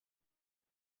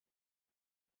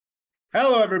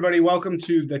Hello, everybody. Welcome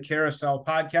to the Carousel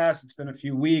Podcast. It's been a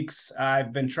few weeks.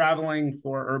 I've been traveling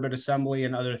for Urban Assembly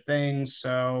and other things,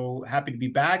 so happy to be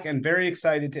back and very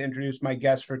excited to introduce my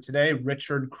guest for today,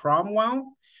 Richard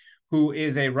Cromwell, who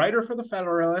is a writer for The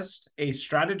Federalist, a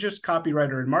strategist,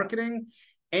 copywriter, and marketing,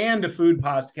 and a food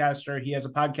podcaster. He has a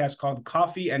podcast called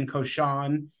Coffee and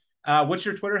Koshan. What's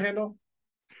your Twitter handle?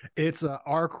 It's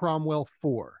R Cromwell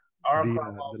 4, R. the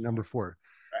Cromwell. number 4.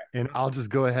 Right. And I'll just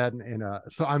go ahead and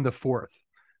so I'm the fourth.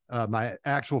 My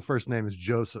actual first name is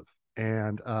Joseph.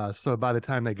 And so by the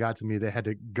time they got to me, they had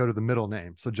to go to the middle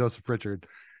name. So Joseph Richard.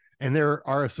 And there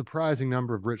are a surprising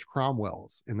number of Rich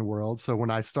Cromwells in the world. So when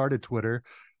I started Twitter,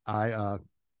 I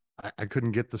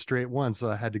couldn't get the straight one. So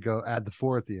I had to go add the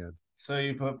 4 at the end. So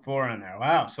you put 4 in there.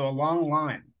 Wow. So a long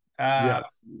line. Uh,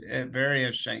 Yes. Very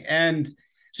interesting. And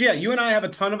so, yeah, you and I have a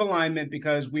ton of alignment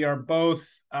because we are both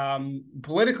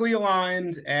politically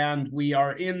aligned and we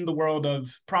are in the world of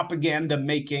propaganda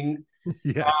making.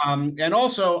 Yes. And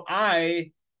also,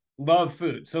 I love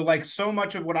food. So, like, so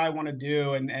much of what I want to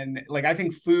do, and like, I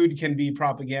think food can be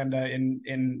propaganda in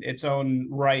its own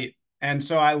right. And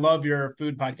so, I love your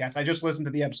food podcast. I just listened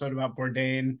to the episode about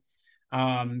Bourdain.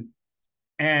 Um,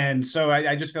 and so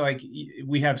I just feel like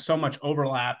we have so much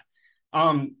overlap.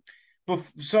 Um,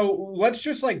 so let's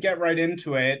just like get right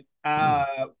into it.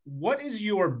 What is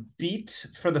your beat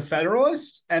for the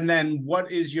Federalist, and then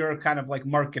what is your kind of like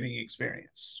marketing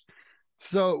experience?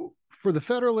 So for the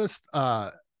Federalist,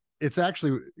 it's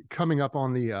actually coming up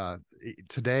on the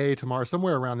today, tomorrow,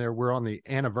 somewhere around there. We're on the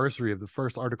anniversary of the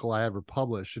first article I ever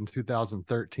published in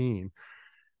 2013,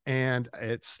 and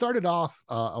it started off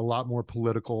a lot more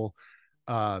political.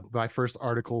 My first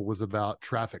article was about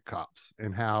traffic cops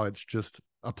and how it's just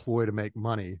a ploy to make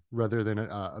money rather than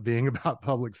being about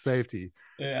public safety.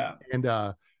 Yeah, And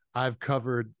I've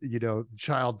covered,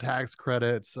 child tax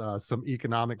credits, some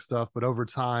economic stuff, but over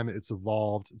time it's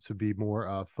evolved to be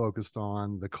more focused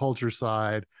on the culture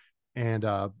side and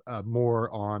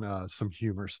more on some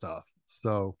humor stuff.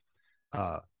 So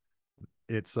uh,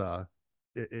 it's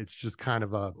it's just kind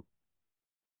of a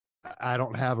I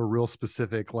don't have a real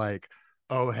specific like,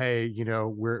 oh hey,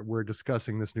 we're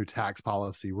discussing this new tax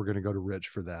policy. We're going to go to Rich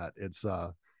for that. It's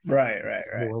right.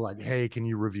 more like, hey, can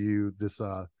you review this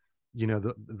the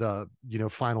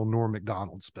final Norm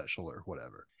Macdonald special or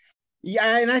whatever.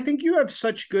 Yeah, and I think you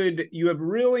have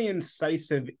really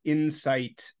incisive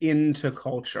insight into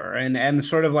culture and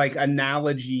sort of like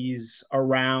analogies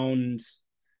around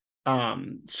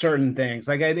certain things.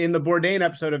 Like in the Bourdain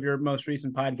episode of your most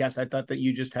recent podcast, I thought that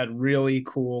you just had really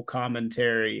cool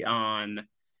commentary on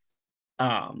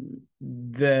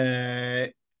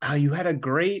the you had a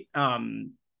great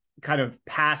kind of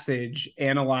passage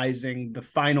analyzing the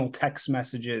final text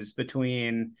messages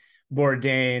between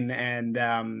Bourdain and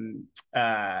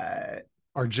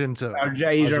Argento.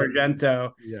 Asia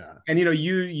Argento. Yeah. And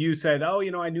you said, oh,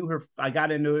 I knew her. I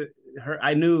got into her.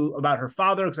 I knew about her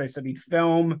father because I studied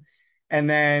film. And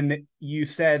then you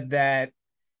said that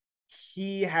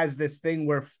he has this thing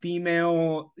where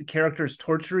female characters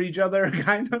torture each other,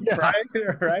 kind of, Yeah.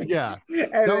 right? Yeah.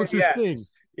 That And was his yeah, thing.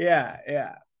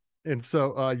 yeah. And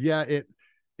so yeah, it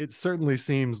certainly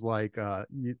seems like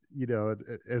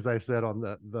as I said on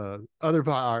the other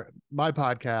my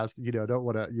podcast, don't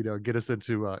want to get us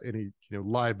into any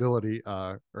liability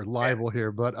or Yeah. libel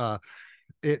here, but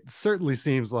it certainly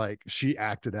seems like she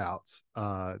acted out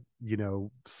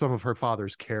some of her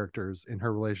father's characters in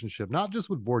her relationship, not just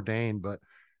with Bourdain, but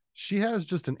she has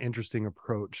just an interesting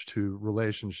approach to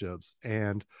relationships.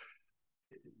 And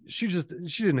she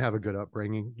didn't have a good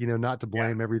upbringing, not to Yeah.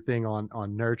 blame everything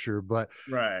on nurture, but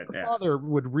Right. her Yeah. father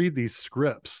would read these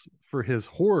scripts for his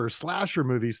horror slasher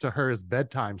movies to her as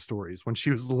bedtime stories when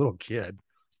she was a little kid.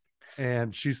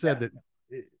 And she said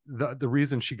Yeah. that the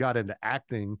reason she got into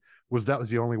acting was that was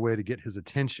the only way to get his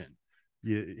attention.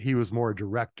 He was more a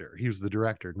director. He was the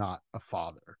director, not a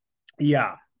father.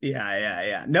 Yeah.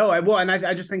 No,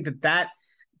 I just think that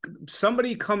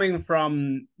somebody coming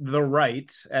from the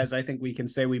right, as I think we can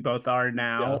say we both are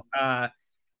Yeah. now,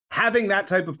 having that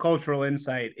type of cultural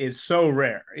insight is so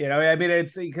rare. I mean,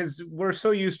 it's because we're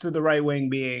so used to the right wing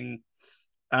being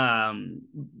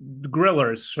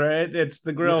grillers, right? It's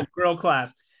the Yeah. grill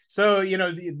class. So,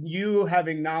 you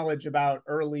having knowledge about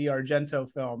early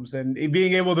Argento films and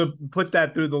being able to put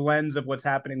that through the lens of what's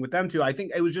happening with them too, I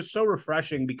think it was just so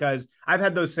refreshing because I've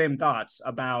had those same thoughts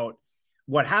about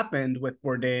what happened with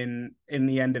Bourdain in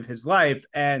the end of his life.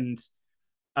 And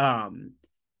um,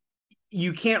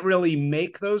 you can't really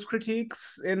make those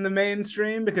critiques in the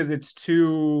mainstream because it's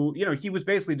too, he was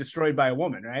basically destroyed by a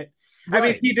woman, right? I mean,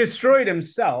 Right. he destroyed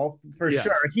himself for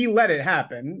sure. Yes. He let it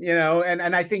happen,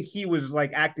 and I think he was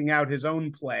like acting out his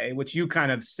own play, which you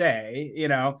kind of say.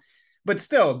 But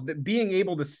still, being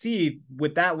able to see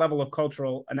with that level of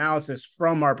cultural analysis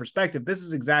from our perspective, this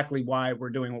is exactly why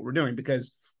we're doing what we're doing,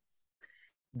 because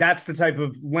that's the type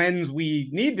of lens we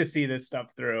need to see this stuff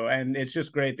through. And it's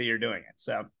just great that you're doing it.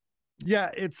 So,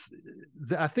 Yeah,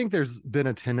 I think there's been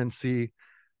a tendency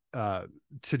to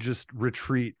just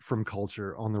retreat from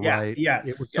culture on the yeah, right. It yes,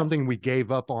 was yes. something we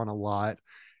gave up on a lot,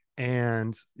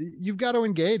 and you've got to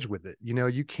engage with it.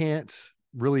 You can't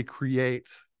really create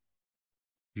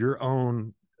your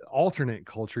own alternate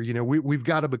culture. We've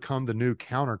got to become the new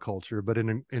counterculture, but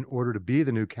in order to be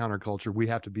the new counterculture, we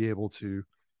have to be able to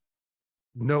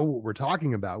know what we're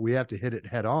talking about. We have to hit it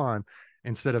head on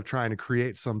instead of trying to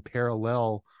create some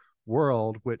parallel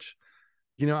world, which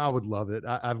I would love it.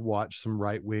 I've watched some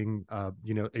right wing,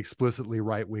 explicitly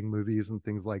right wing movies and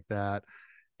things like that,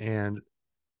 and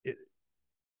it,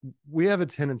 we have a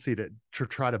tendency to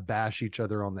try to bash each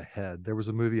other on the head. There was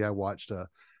a movie I watched a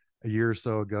year or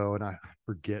so ago, and I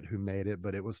forget who made it,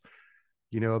 but it was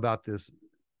about this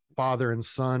father and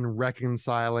son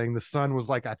reconciling. The son was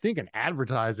like, I think, an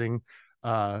advertising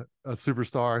a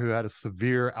superstar who had a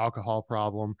severe alcohol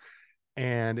problem,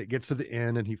 and it gets to the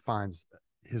end and he finds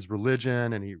his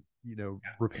religion and he Yeah,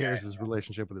 repairs his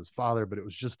relationship with his father. But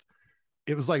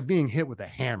it was like being hit with a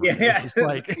hammer. yeah, It was yeah, just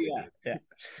like yeah, yeah.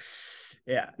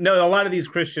 Yeah. No, a lot of these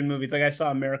Christian movies, like I saw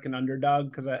American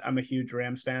Underdog because I'm a huge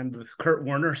Rams fan, the Kurt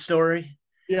Warner story.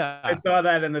 I yeah. saw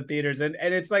that in the theaters, and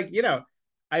it's like,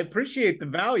 I appreciate the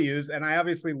values, and I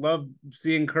obviously love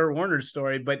seeing Kurt Warner's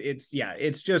story, but it's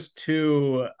just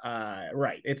too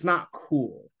right. It's not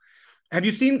cool. Have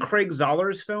you seen Craig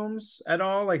Zoller's films at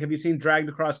all? Like, have you seen Dragged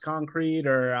Across Concrete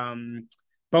or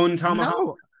Bone Tomahawk?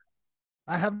 No,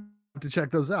 I have to check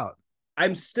those out.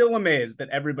 I'm still amazed that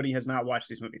everybody has not watched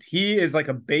these movies. He is like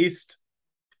a based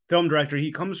film director.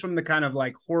 He comes from the kind of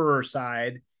like horror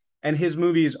side, and his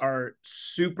movies are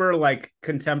super like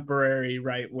contemporary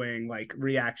right wing, like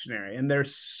reactionary, and they're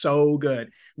so good.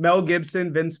 Mel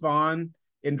Gibson, Vince Vaughn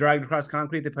in Dragged Across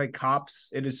Concrete, they play cops.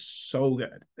 It is so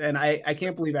good, and I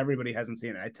can't believe everybody hasn't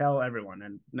seen it. I tell everyone,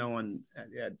 and no one.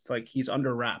 It's like he's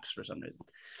under wraps for some reason.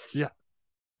 Yeah,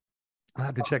 I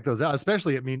have to check those out.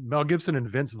 Especially, I mean, Mel Gibson and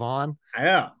Vince Vaughn. I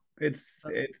know. It's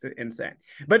insane.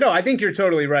 But no, I think you're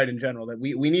totally right in general that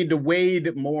we need to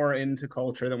wade more into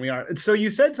culture than we are. So you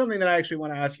said something that I actually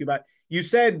want to ask you about. You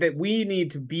said that we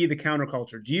need to be the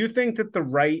counterculture. Do you think that the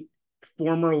right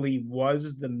formerly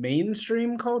was the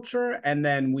mainstream culture and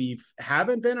then we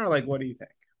haven't been, or like what do you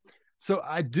think? So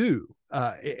I do,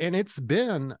 and it's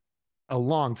been a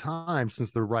long time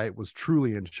since the right was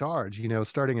truly in charge.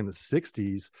 Starting in the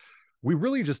 '60s, we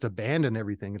really just abandoned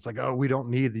everything. It's like, oh, we don't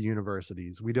need the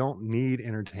universities. We don't need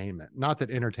entertainment. Not that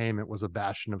entertainment was a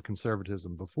bastion of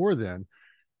conservatism before then.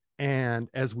 And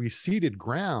as we ceded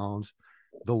ground,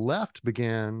 the left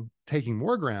began taking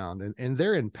more ground, and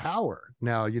they're in power.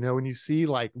 Now, when you see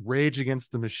like Rage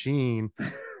Against the Machine,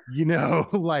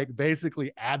 like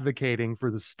basically advocating for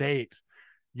the state,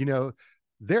 you know,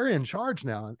 they're in charge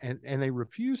now, and they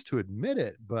refuse to admit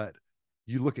it. But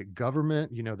you look at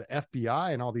government, the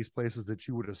FBI and all these places that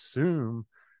you would assume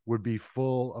would be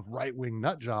full of right wing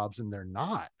nut jobs, and they're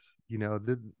not.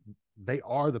 They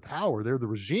are the power, they're the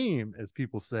regime, as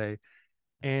people say.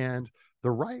 And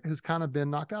the right has kind of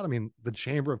been knocked out. I mean, the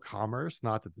Chamber of Commerce,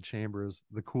 not that the chamber is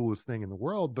the coolest thing in the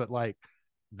world, but like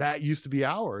that used to be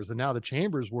ours. And now the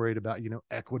chamber is worried about,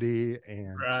 equity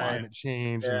and Right. climate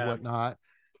change and Yeah. whatnot.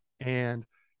 And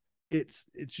it's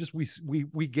just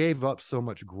we gave up so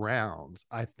much ground.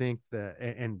 I think that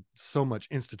and so much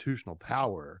institutional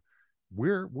power.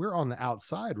 We're on the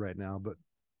outside right now, but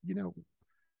you know,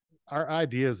 our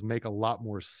ideas make a lot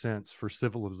more sense for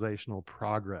civilizational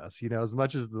progress. As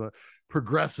much as the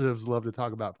progressives love to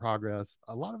talk about progress,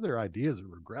 a lot of their ideas are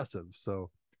regressive. So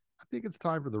I think it's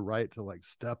time for the right to like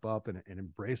step up and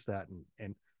embrace that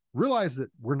and realize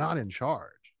that we're not in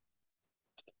charge.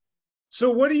 So,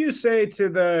 what do you say to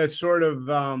the sort of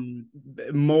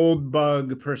mold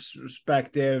bug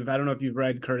perspective? I don't know if you've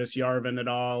read Curtis Yarvin at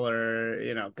all,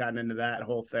 or gotten into that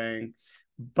whole thing.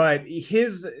 But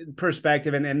his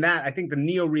perspective, and that I think the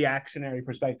neo-reactionary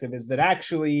perspective is that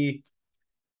actually,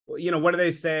 what do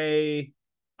they say?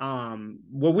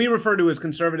 What we refer to as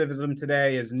conservatism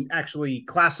today is actually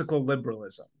classical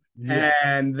liberalism, Yes.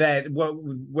 and that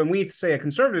when we say a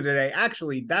conservative today,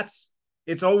 actually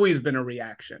it's always been a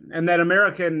reaction, and that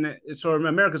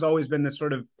America's always been this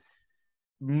sort of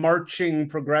marching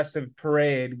progressive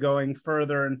parade going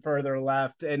further and further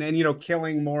left, and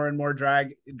killing more and more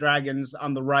dragons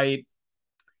on the right.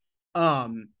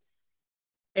 Um,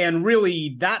 and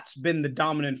really, that's been the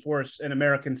dominant force in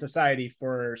American society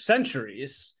for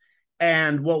centuries.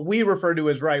 And what we refer to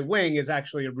as right wing is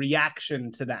actually a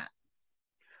reaction to that.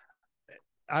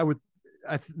 I would,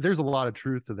 there's a lot of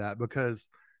truth to that because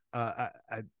I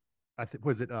think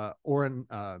was it Orrin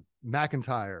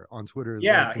McIntyre on Twitter is like,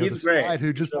 Yeah, you know, the he's great. side who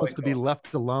He's just really wants to be cool.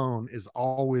 left alone is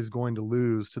always going to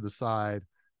lose to the side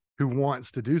who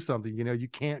wants to do something. You know, you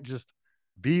can't just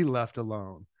be left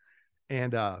alone.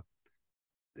 And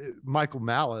Michael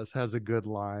Malice has a good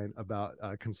line about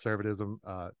conservatism,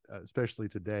 especially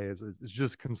today. Is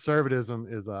just conservatism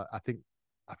is, I think,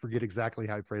 I forget exactly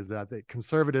how he phrased that. That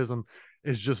conservatism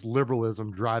is just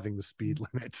liberalism driving the speed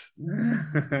limits.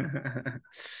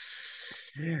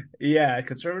 Yeah,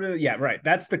 conservative. Yeah, right.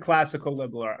 That's the classical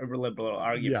liberal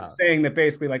argument, Yeah, saying that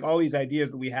basically, like all these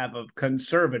ideas that we have of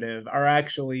conservative are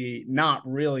actually not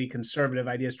really conservative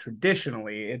ideas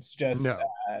traditionally. It's just, no,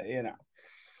 you know.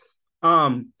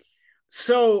 Um.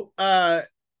 So,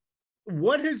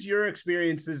 what has your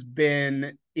experiences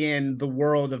been in the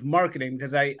world of marketing?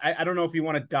 Because I don't know if you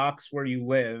want to dox where you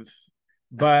live,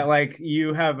 but like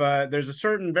you have there's a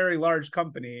certain very large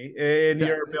company in yeah.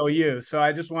 your milieu. So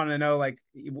I just want to know like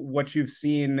what you've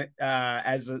seen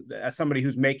as somebody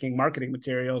who's making marketing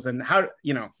materials and how,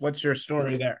 what's your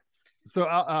story there? So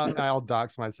I'll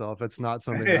dox myself. It's not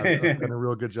something I've done a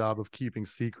real good job of keeping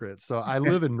secret. So I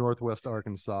live in Northwest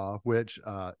Arkansas, which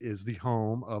is the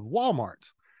home of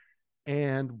Walmart.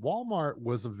 And Walmart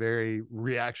was a very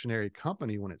reactionary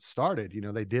company when it started. You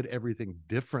know, they did everything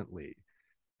differently.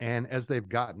 And as they've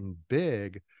gotten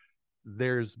big,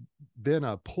 there's been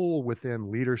a pull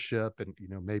within leadership and, you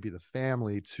know, maybe the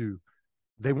family to,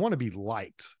 they want to be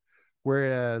liked.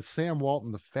 Whereas Sam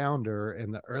Walton, the founder,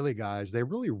 and the early guys, they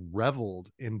really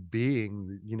reveled in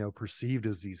being, you know, perceived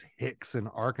as these hicks in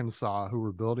Arkansas who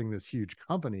were building this huge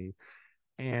company.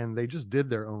 And they just did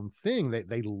their own thing.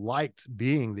 They liked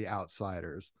being the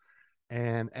outsiders.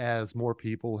 And as more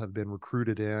people have been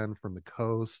recruited in from the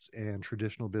coast and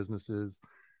traditional businesses,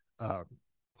 uh,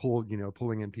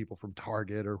 pulling in people from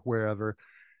Target or wherever,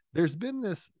 there's been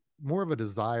this more of a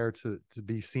desire to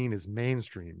be seen as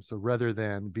mainstream. So rather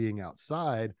than being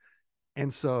outside,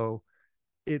 and so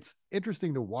it's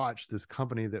interesting to watch this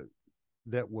company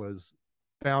that was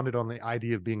founded on the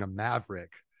idea of being a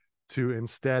maverick to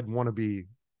instead want to be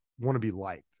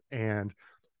liked, and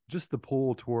just the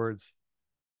pull towards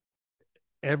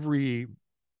every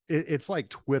it's like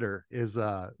Twitter is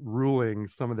ruling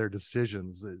some of their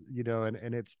decisions, you know,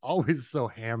 and it's always so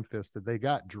ham-fisted. They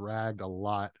got dragged a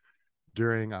lot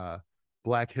during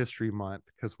Black History Month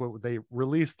because what they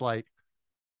released like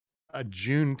a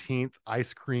Juneteenth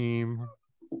ice cream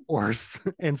or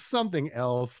and something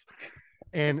else,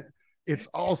 and it's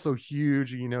also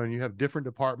huge, you know, and you have different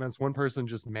departments. One person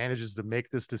just manages to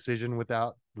make this decision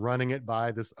without running it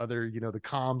by this other, you know, the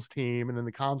comms team, and then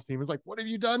the comms team is like, "What have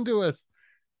you done to us?"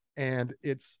 And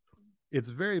it's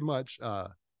very much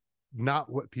not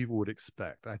what people would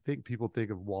expect. I think people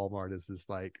think of Walmart as this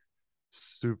like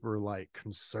super like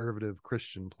conservative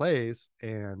Christian place,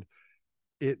 and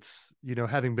it's, you know,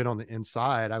 having been on the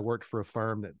inside, I worked for a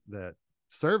firm that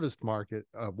serviced market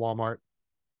Walmart,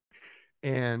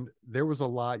 and there was a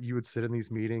lot. You would sit in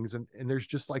these meetings, and there's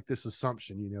just like this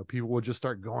assumption, you know, people would just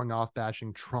start going off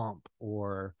bashing Trump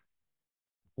or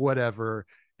whatever,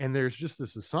 and there's just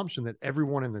this assumption that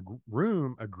everyone in the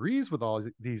room agrees with all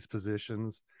these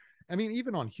positions. I mean,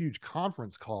 even on huge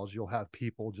conference calls, you'll have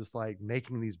people just like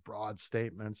making these broad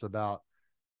statements about,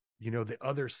 you know, the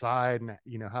other side, and,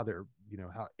 you know, how they're, you know,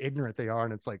 how ignorant they are.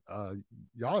 And it's like,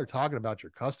 y'all are talking about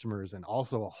your customers and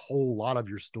also a whole lot of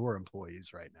your store employees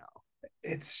right now.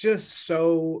 It's just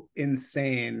so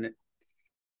insane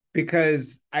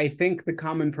because I think the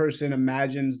common person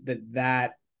imagines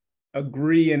that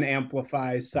agree and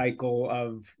amplify cycle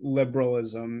of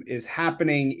liberalism is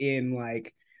happening in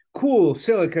like cool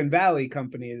Silicon Valley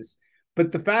companies.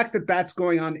 But the fact that that's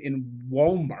going on in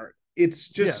Walmart, it's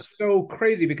just Yes. so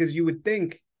crazy because you would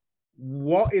think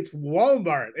it's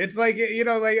Walmart. It's like,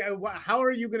 like how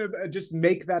are you going to just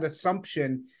make that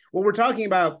assumption? What we're talking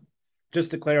about,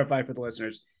 just to clarify for the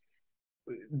listeners,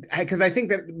 because I think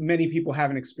that many people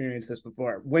haven't experienced this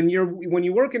before. When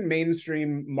you work in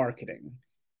mainstream marketing,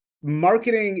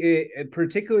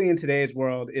 particularly in today's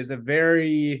world, is a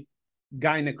very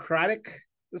gynocratic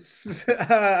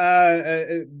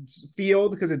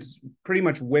field because it's pretty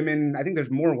much women. I think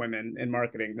there's more women in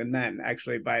marketing than men,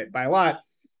 actually, by a lot.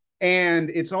 And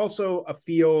it's also a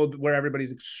field where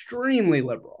everybody's extremely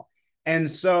liberal. And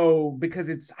so,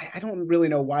 because I don't really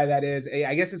know why that is.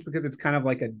 I guess it's because it's kind of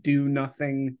like a do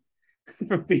nothing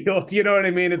fulfilled. You know what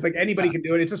I mean? It's like anybody Yeah, can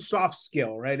do it. It's a soft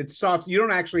skill, right? It's soft. You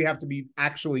don't actually have to be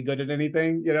actually good at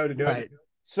anything, to do it. right.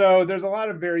 So there's a lot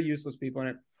of very useless people in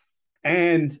it.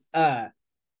 And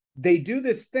they do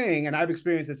this thing, and I've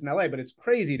experienced this in LA, but it's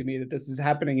crazy to me that this is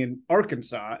happening in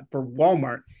Arkansas for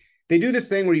Walmart. They do this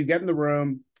thing where you get in the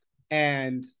room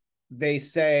and they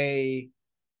say,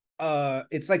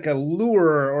 it's like a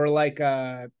lure or like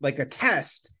a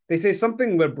test. They say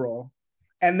something liberal,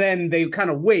 and then they kind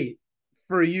of wait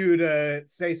for you to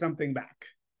say something back.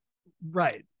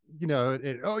 Right.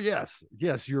 Oh yes,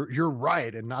 yes, you're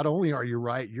right. And not only are you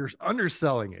right, you're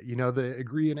underselling it. The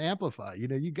agree and amplify.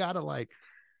 You gotta like,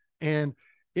 and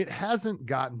it hasn't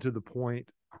gotten to the point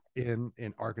in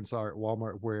Arkansas at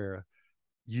Walmart where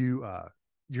you're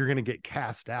gonna get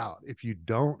cast out if you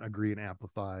don't agree and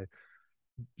amplify.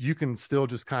 You can still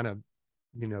just kind of,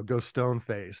 go stone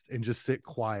faced and just sit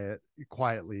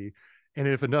quietly. And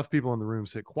if enough people in the room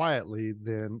sit quietly,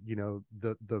 then,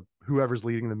 the whoever's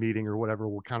leading the meeting or whatever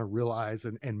will kind of realize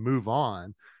and move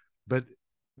on. But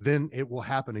then it will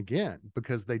happen again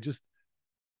because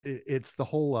it's the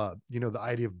whole, the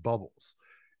idea of bubbles,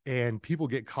 and people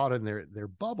get caught in their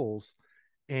bubbles,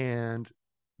 and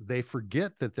they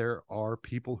forget that there are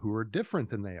people who are different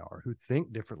than they are, who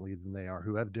think differently than they are,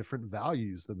 who have different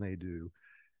values than they do.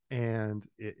 And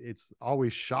it's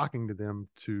always shocking to them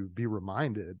to be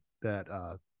reminded that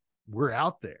we're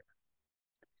out there.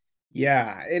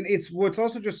 Yeah, and it's what's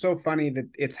also just so funny that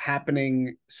it's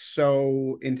happening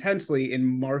so intensely in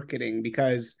marketing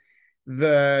because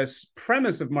the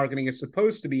premise of marketing is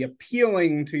supposed to be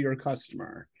appealing to your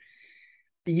customer.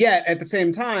 Yet at the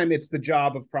same time, it's the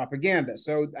job of propaganda.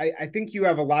 So I think you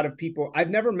have a lot of people. I've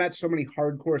never met so many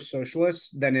hardcore socialists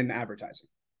than in advertising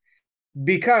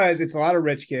because it's a lot of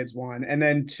rich kids, one, and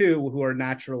then two, who are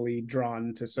naturally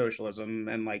drawn to socialism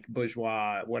and like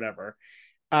bourgeois, whatever.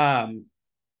 Um,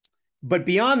 but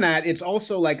beyond that, it's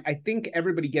also like I think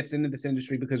everybody gets into this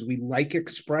industry because we like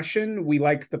expression, we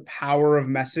like the power of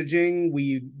messaging,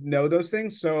 we know those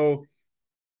things. So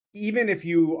even if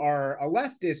you are a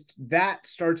leftist, that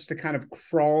starts to kind of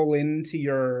crawl into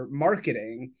your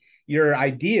marketing, your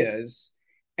ideas,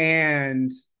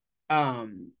 and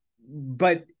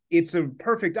but it's a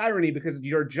perfect irony because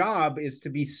your job is to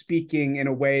be speaking in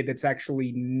a way that's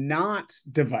actually not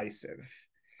divisive.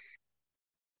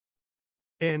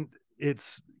 And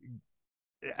it's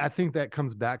I think that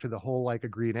comes back to the whole like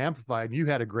agree and amplify. And you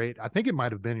had a great, I think it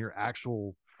might have been your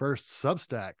actual first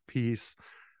Substack piece,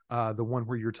 the one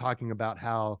where you're talking about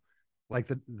how like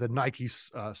the Nike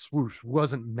swoosh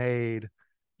wasn't made,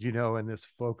 in this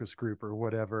focus group or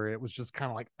whatever. It was just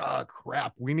kind of like, oh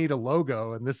crap, we need a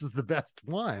logo, and this is the best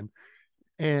one.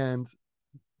 And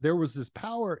there was this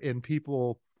power in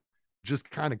people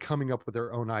just kind of coming up with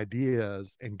their own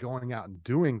ideas and going out and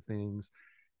doing things.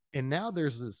 And now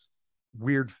there's this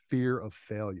weird fear of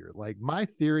failure. Like my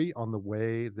theory on the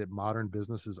way that modern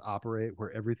businesses operate,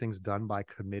 where everything's done by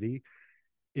committee,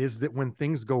 is that when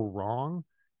things go wrong,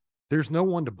 there's no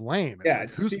one to blame. It's Yeah, like,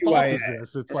 it's whose fault CYA, is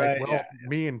this? It's like, right? Yeah, well,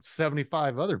 me and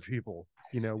 75 other people,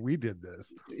 we did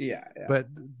this. yeah, yeah. But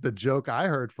the joke I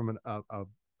heard from a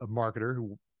marketer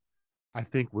who I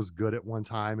think was good at one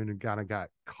time and kind of got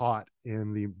caught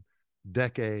in the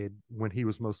decade when he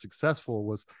was most successful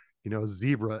was,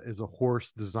 zebra is a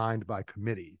horse designed by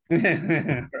committee.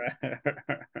 Right,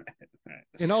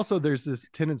 And also there's this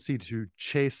tendency to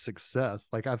chase success.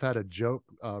 Like I've had a joke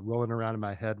rolling around in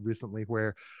my head recently where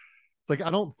it's like,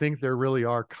 I don't think there really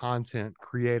are content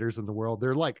creators in the world.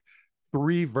 They're like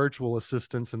three virtual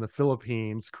assistants in the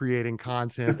Philippines creating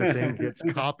content that then gets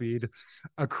copied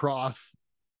across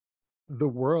the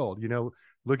world.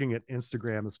 Looking at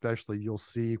Instagram especially, you'll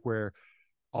see where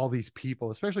all these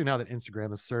people, especially now that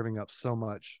Instagram is serving up so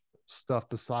much stuff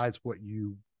besides what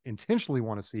you intentionally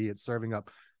want to see, it's serving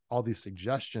up all these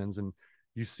suggestions, and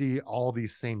you see all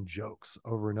these same jokes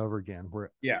over and over again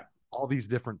where yeah, all these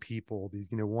different people, these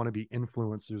want to be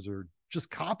influencers, are just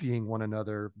copying one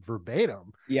another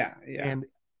verbatim. yeah, yeah, And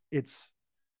it's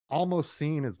almost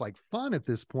seen as like fun at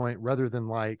this point rather than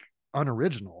like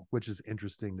unoriginal, which is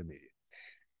interesting to me.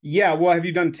 yeah. Well, have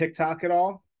you done TikTok at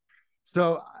all?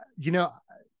 So, you know,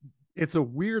 it's a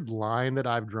weird line that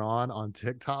I've drawn on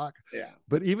TikTok, Yeah.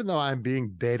 but even though I'm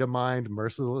being data mined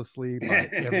mercilessly by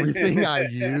everything I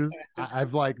use,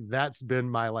 I've like, that's been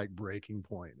my like breaking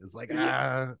point. It's like,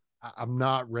 Yeah, I'm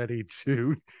not ready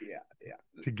yeah, yeah.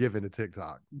 to give into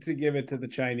TikTok. To give it to the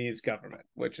Chinese government,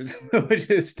 which is which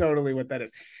is totally what that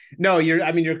is. No,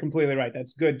 you're completely right.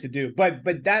 That's good to do. But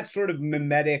that sort of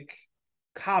mimetic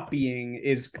copying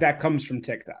is that comes from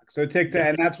TikTok. So TikTok, Yes.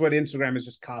 and that's what Instagram is,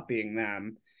 just copying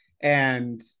them.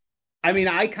 And I mean,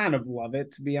 I kind of love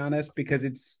it, to be honest, because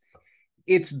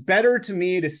it's better to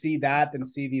me to see that than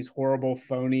see these horrible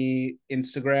phony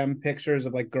Instagram pictures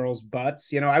of like girls'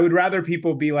 butts. I would rather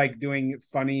people be like doing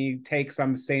funny takes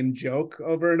on the same joke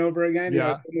over and over again.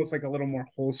 Yeah, It's almost like a little more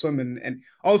wholesome. And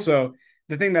also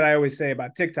the thing that I always say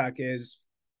about TikTok is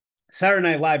Saturday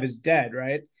Night Live is dead,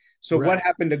 right? So what right.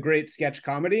 happened to great sketch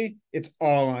comedy? It's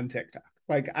all on TikTok.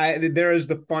 Like there is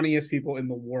the funniest people in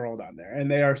the world on there, and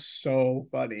they are so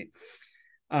funny.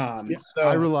 See, I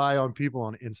So rely on people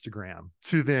on Instagram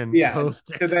to then yeah, post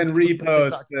to it then to the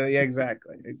repost. TikTok. Yeah,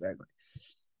 exactly, exactly.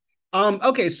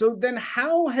 Okay, so then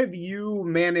how have you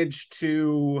managed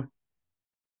to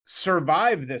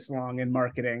survive this long in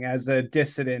marketing as a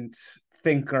dissident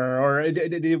thinker? Or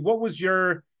what was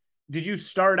your, did you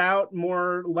start out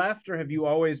more left, or have you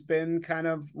always been kind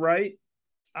of right?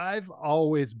 I've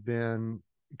always been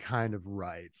kind of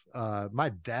right. My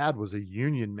dad was a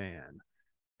union man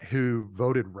who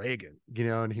voted Reagan,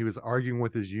 and he was arguing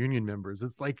with his union members.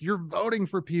 It's like you're voting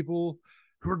for people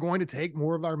who are going to take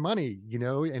more of our money,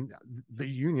 and the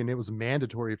union, it was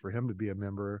mandatory for him to be a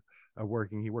member of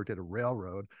working. He worked at a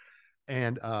railroad.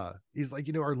 And he's like,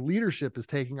 our leadership is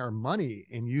taking our money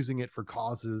and using it for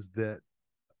causes that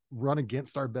run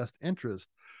against our best interest.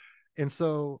 And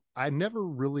so I never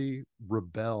really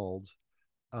rebelled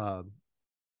uh,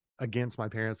 against my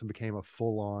parents and became a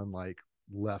full on like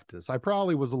leftist. I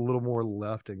probably was a little more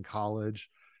left in college,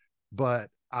 but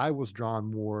I was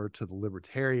drawn more to the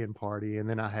Libertarian Party. And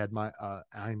then I had my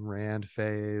Ayn Rand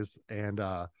phase, and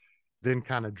then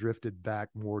kind of drifted back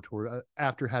more toward,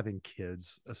 after having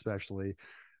kids, especially,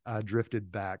 drifted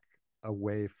back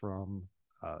away from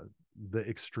uh, the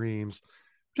extremes,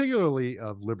 particularly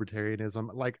of libertarianism.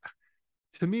 Like,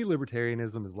 to me,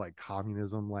 libertarianism is like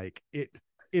communism. Like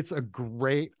it's a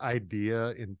great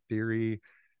idea in theory.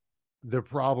 The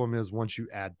problem is once you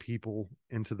add people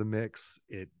into the mix,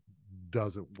 it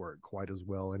doesn't work quite as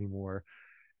well anymore.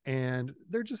 And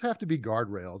there just have to be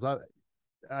guardrails.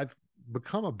 I've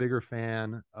become a bigger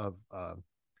fan of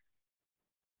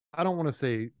I don't want to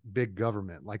say big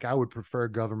government. Like, I would prefer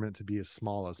government to be as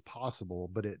small as possible,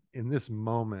 but in this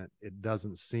moment it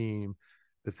doesn't seem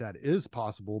that that is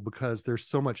possible because there's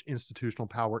so much institutional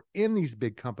power in these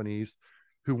big companies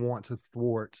who want to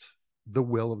thwart the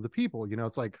will of the people.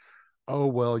 It's like, oh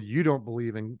well, you don't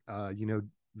believe in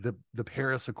the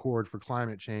Paris Accord for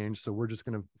climate change, so we're just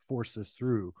going to force this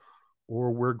through,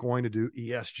 or we're going to do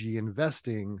ESG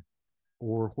investing,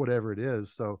 or whatever it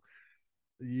is. So,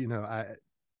 I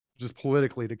just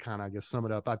politically, to kind of, I guess, sum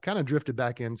it up, I've kind of drifted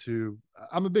back into,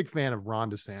 I'm a big fan of Ron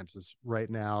DeSantis right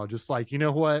now. Just like,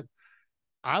 what?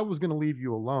 I was going to leave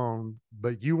you alone,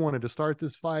 but you wanted to start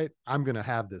this fight. I'm going to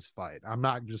have this fight. I'm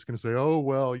not just going to say, oh,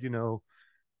 well,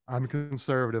 I'm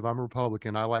conservative, I'm a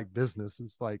Republican, I like business.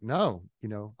 It's like, no,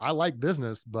 I like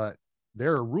business, but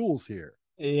there are rules here.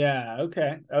 Yeah,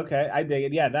 okay. Okay. I dig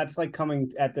it. Yeah, that's like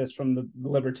coming at this from the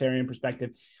libertarian perspective.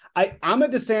 I'm a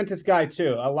DeSantis guy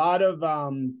too. A lot of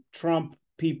Trump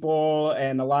people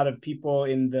and a lot of people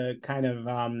in the kind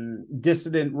of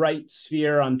dissident right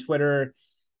sphere on Twitter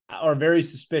are very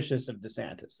suspicious of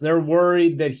DeSantis. They're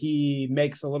worried that he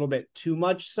makes a little bit too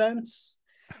much sense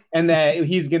and that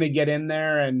he's going to get in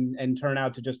there and turn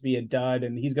out to just be a dud,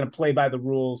 and he's going to play by the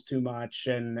rules too much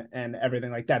and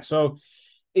everything like that. So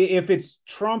if it's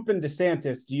Trump and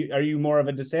DeSantis, are you more of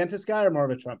a DeSantis guy or more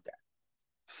of a Trump guy?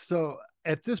 So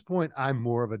at this point, I'm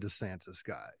more of a DeSantis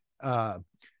guy.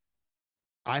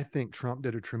 I think Trump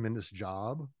did a tremendous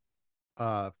job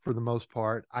for the most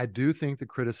part. I do think the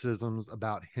criticisms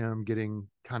about him getting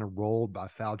kind of rolled by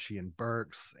Fauci and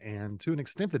Burks, and to an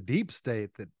extent, the deep state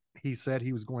that he said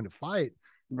he was going to fight.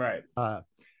 Right.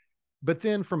 But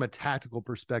then from a tactical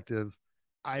perspective,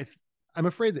 I I'm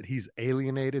afraid that he's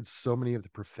alienated so many of the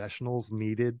professionals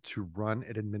needed to run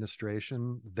an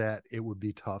administration that it would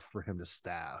be tough for him to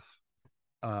staff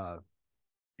uh,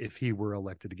 if he were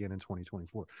elected again in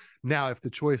 2024. Now, if the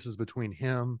choice is between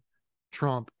him,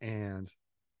 Trump, and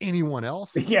anyone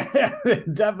else, Yeah,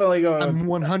 definitely going with I'm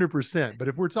 100%. But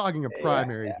if we're talking a yeah,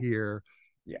 primary here,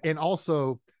 yeah. and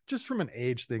also just from an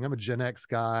age thing, I'm a Gen X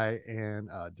guy, and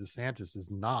DeSantis is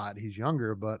not. He's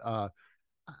younger, but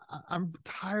I'm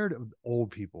tired of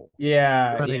old people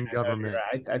Yeah, yeah, running no, you're government.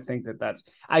 right. I think that's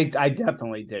I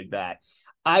definitely dig that.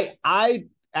 I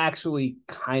actually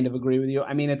kind of agree with you.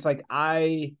 I mean, it's like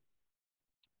I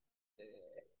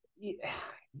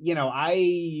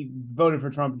voted for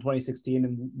Trump in 2016,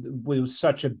 and it was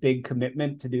such a big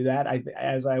commitment to do that.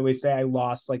 As I always say, I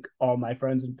lost like all my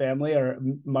friends and family, or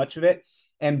much of it,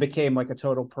 and became like a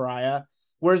total pariah.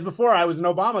 Whereas before I was an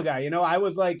Obama guy, I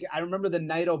was like, I remember the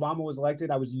night Obama was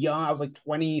elected, I was young, I was like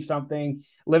 20 something,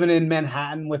 living in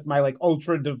Manhattan with my like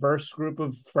ultra diverse group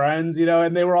of friends,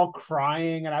 and they were all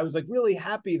crying. And I was like really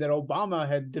happy that Obama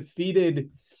had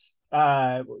defeated,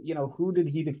 who did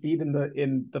he defeat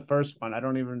in the first one? I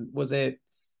don't even, was it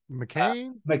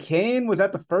McCain. McCain? Was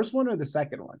that the first one or the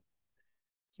second one?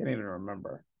 Can't even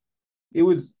remember. It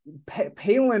was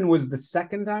Palin was the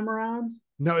second time around.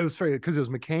 No, it was fair because it was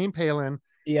McCain, Palin, and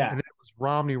Yeah. then it was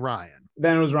Romney, Ryan.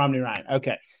 Then it was Romney Ryan.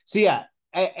 Okay. So yeah.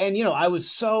 And I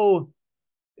was so,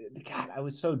 God, I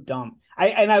was so dumb.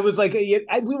 I was like, we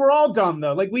were all dumb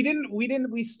though. Like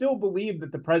we still believed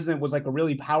that the president was like a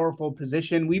really powerful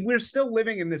position. We're still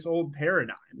living in this old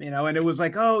paradigm, and it was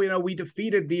like, oh, we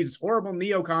defeated these horrible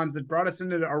neocons that brought us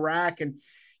into Iraq. And,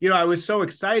 I was so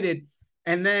excited.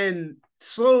 And then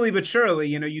slowly but surely,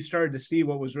 you started to see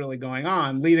what was really going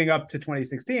on leading up to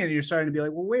 2016. And you're starting to be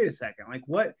like, well, wait a second, like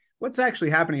what's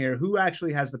actually happening here? Who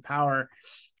actually has the power?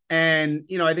 And,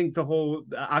 I think the whole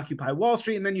Occupy Wall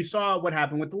Street, and then you saw what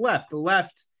happened with the left. The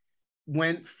left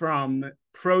went from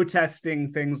protesting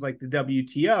things like the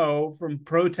WTO, from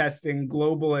protesting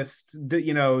globalist,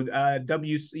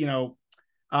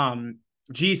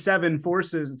 G7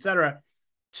 forces, etc.,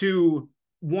 to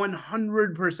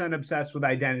 100% obsessed with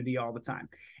identity all the time.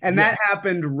 And Yeah. that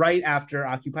happened right after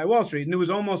Occupy Wall Street. And it was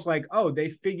almost like, oh, they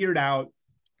figured out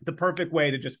the perfect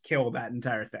way to just kill that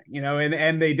entire thing,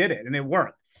 and they did it and it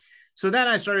worked. So then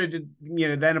I started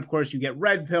to, then of course you get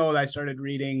red pilled. I started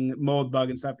reading Moldbug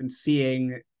and stuff and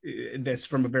seeing this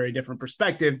from a very different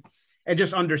perspective and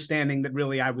just understanding that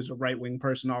really I was a right-wing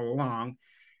person all along.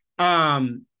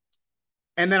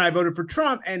 And then I voted for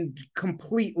Trump and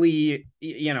completely,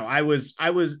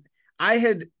 I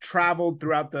had traveled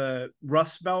throughout the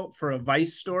Rust Belt for a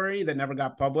Vice story that never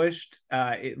got published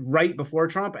right before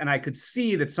Trump. And I could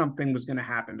see that something was going to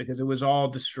happen because it was all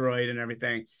destroyed and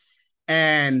everything.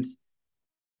 And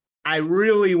I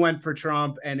really went for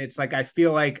Trump. And it's like, I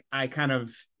feel like I kind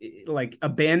of like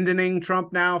abandoning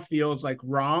Trump now feels like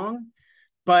wrong.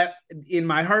 But in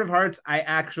my heart of hearts, I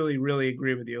actually really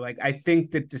agree with you. Like, I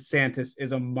think that DeSantis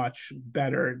is a much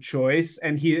better choice.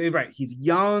 And he's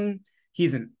young,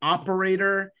 he's an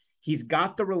operator, he's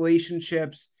got the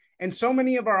relationships. And so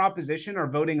many of our opposition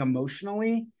are voting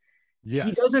emotionally. He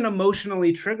Yes. doesn't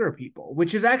emotionally trigger people,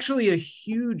 which is actually a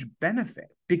huge benefit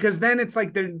because then it's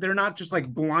like they're not just like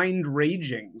blind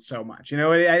raging so much,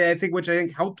 I think, which I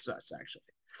think helps us actually.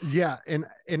 Yeah, and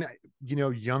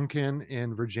Youngkin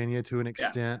in Virginia to an Yeah.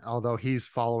 extent, although he's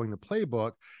following the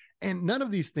playbook, and none of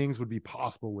these things would be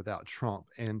possible without Trump.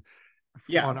 And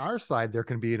Yeah. on our side, there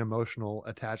can be an emotional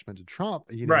attachment to Trump.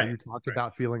 Right. You talked Right.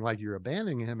 about feeling like you're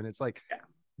abandoning him, and it's like, Yeah.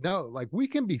 no, like we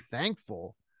can be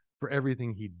thankful for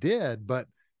everything he did, but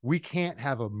we can't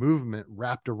have a movement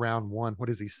wrapped around one. What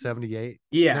is he, 78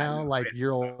 Yeah. now? Like year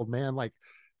old man. Like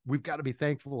we've got to be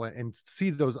thankful and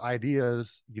see those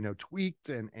ideas, tweaked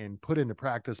and put into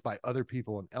practice by other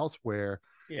people and elsewhere.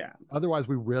 Yeah. Otherwise,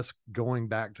 we risk going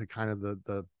back to kind of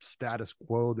the status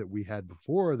quo that we had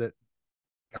before that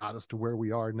got us to where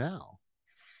we are now.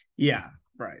 Yeah.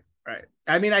 Right. Right.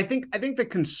 I mean, I think the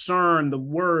concern, the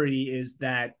worry is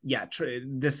that, yeah,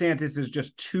 DeSantis is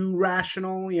just too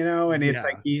rational, and it's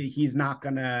like Yeah. he's not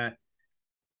gonna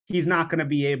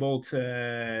be able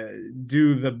to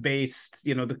do the base,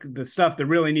 the stuff that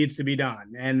really needs to be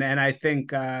done. And I think,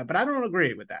 but I don't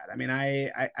agree with that. I mean,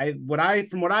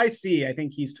 from what I see, I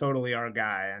think he's totally our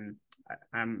guy, and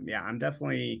I'm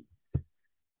definitely.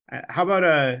 How about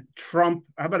a Trump?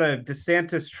 How about a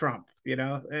DeSantis Trump?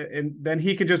 And then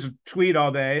he could just tweet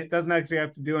all day. Doesn't actually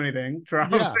have to do anything.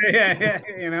 Trump, Yeah.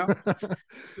 yeah.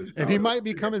 And he might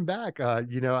be coming back,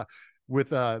 with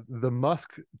the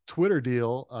Musk Twitter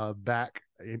deal back.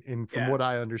 From Yeah. what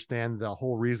I understand, the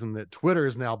whole reason that Twitter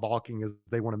is now balking is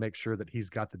they want to make sure that he's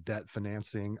got the debt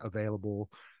financing available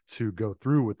to go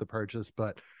through with the purchase.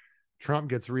 But Trump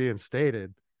gets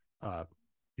reinstated,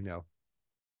 you know,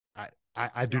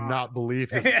 I do not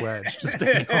believe his pledge to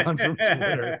stay gone from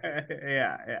Twitter.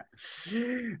 Yeah.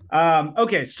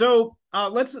 Okay, so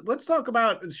let's talk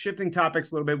about shifting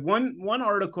topics a little bit. One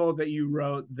article that you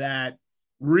wrote that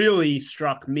really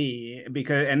struck me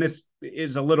and this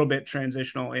is a little bit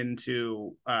transitional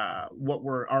into what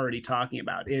we're already talking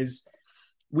about, is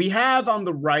we have on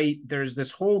the right, there's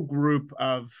this whole group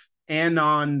of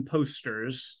anon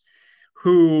posters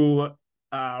who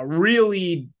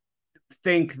really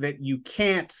think that you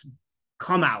can't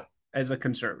come out as a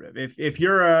conservative if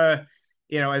you're a,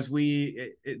 as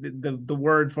the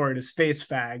word for it is face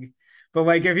fag, but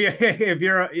like if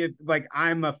you're like,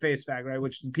 I'm a face fag, right,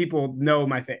 which people know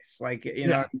my face, like,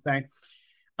 Yeah. what I'm saying.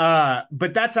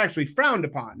 But that's actually frowned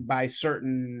upon by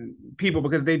certain people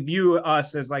because they view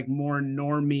us as like more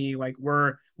normie, like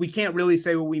we can't really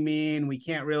say what we mean, we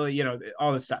can't really,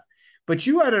 all this stuff. But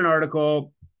you had an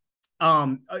article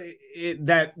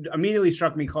that immediately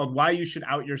struck me called "Why You Should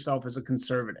Out Yourself as a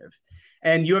Conservative,"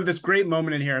 and you have this great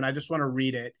moment in here, and I just want to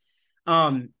read it,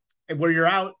 um, where you're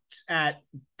out at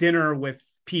dinner with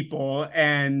people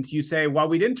and you say, while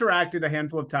we'd interacted a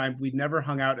handful of times, we'd never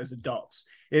hung out as adults.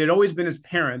 It had always been as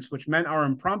parents, which meant our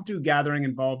impromptu gathering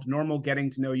involved normal getting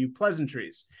to know you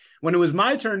pleasantries. When it was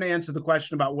my turn to answer the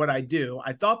question about what I do,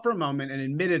 I thought for a moment and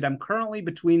admitted I'm currently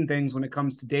between things when it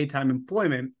comes to daytime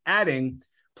employment, adding,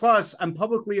 plus, I'm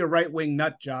publicly a right-wing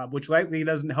nut job, which likely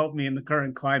doesn't help me in the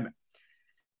current climate.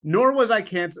 Nor was I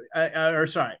canceled, or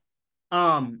sorry.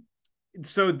 Um,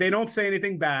 so they don't say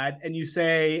anything bad, and you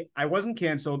say I wasn't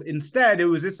canceled. Instead, it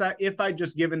was this: if I'd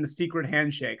just given the secret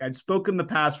handshake, I'd spoken the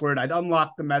password, I'd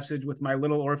unlocked the message with my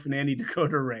little orphan Annie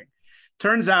decoder ring.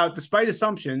 Turns out, despite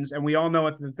assumptions, and we all know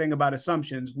the thing about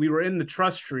assumptions, we were in the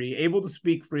trust tree, able to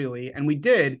speak freely, and we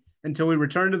did until we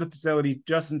returned to the facility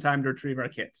just in time to retrieve our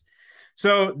kids.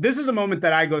 So this is a moment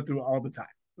that I go through all the time.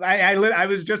 I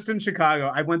was just in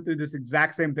Chicago. I went through this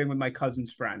exact same thing with my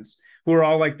cousin's friends who are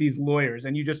all like these lawyers,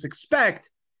 and you just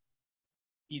expect,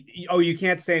 you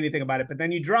can't say anything about it, but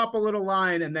then you drop a little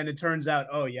line, and then it turns out,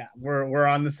 oh yeah, we're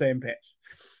on the same page.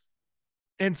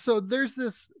 And so there's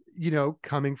this,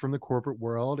 coming from the corporate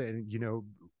world, and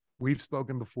we've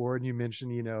spoken before, and you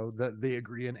mentioned, that they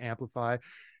agree and amplify,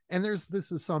 and there's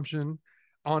this assumption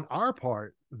on our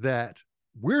part that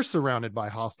we're surrounded by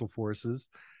hostile forces,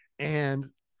 and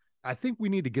I think we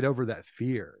need to get over that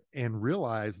fear and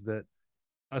realize that,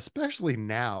 especially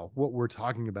now, what we're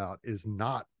talking about is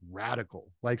not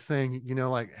radical. Like saying,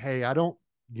 like, hey, I don't,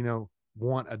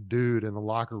 want a dude in the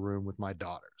locker room with my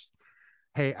daughters.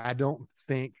 Hey, I don't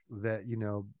think that,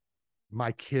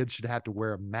 my kid should have to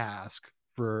wear a mask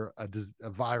for a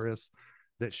virus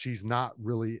that she's not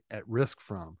really at risk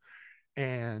from.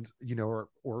 And,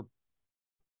 or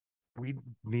we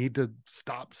need to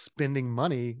stop spending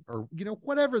money, or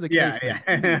whatever the Yeah, case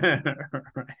may yeah.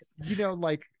 be.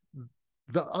 Like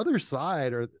the other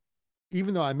side, or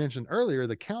even though I mentioned earlier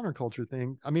the counterculture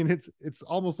thing, I mean, it's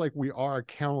almost like we are a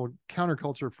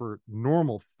counterculture for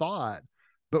normal thought,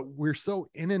 but we're so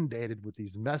inundated with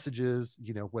these messages,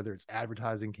 whether it's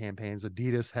advertising campaigns.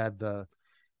 Adidas had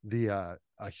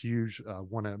a huge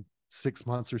one 6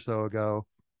 months or so ago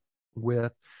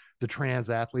with the trans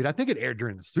athlete. I think it aired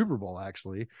during the Super Bowl,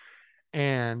 actually.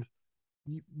 And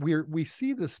we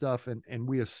see this stuff, and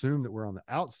we assume that we're on the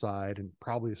outside, and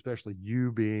probably especially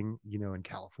you being, in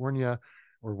California,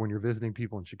 or when you're visiting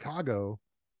people in Chicago,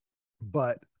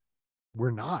 but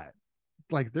we're not.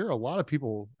 Like, there are a lot of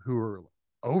people who are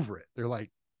over it. They're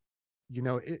like,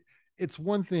 it's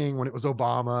one thing when it was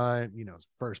Obama,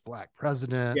 first black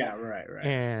president, Yeah, right.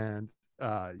 and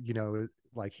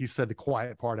like he said the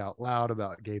quiet part out loud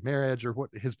about gay marriage, or what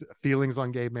his feelings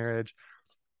on gay marriage.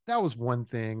 That was one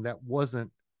thing. That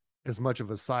wasn't as much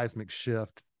of a seismic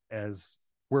shift as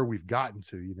where we've gotten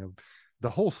to. The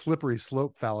whole slippery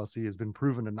slope fallacy has been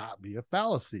proven to not be a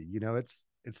fallacy.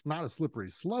 It's not a slippery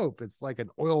slope. It's like an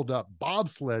oiled up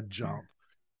bobsled jump,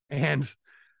 and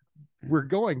we're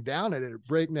going down it at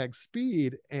breakneck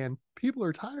speed, and people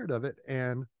are tired of it.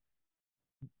 And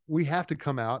we have to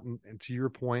come out, and to your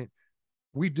point,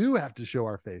 we do have to show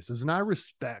our faces. And I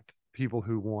respect people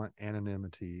who want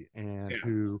anonymity and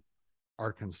who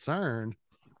are concerned,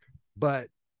 but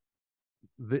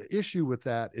the issue with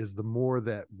that is the more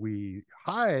that we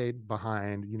hide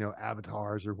behind,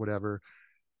 avatars or whatever,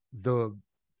 the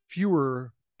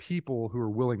fewer people who are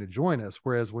willing to join us.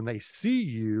 Whereas when they see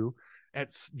you at,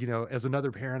 as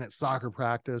another parent at soccer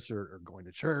practice, or going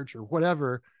to church or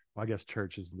whatever, well, I guess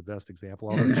church isn't the best example,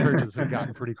 although churches have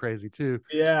gotten pretty crazy too.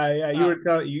 Yeah.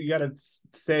 You got to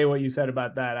say what you said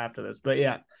about that after this, but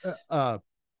yeah.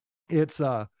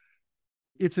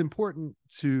 It's important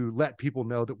to let people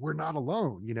know that we're not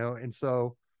alone, and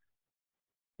so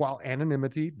while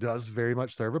anonymity does very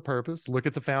much serve a purpose, look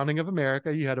at the founding of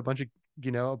America. You had a bunch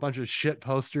of shit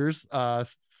posters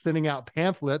sending out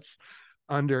pamphlets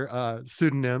under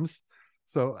pseudonyms.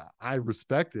 So I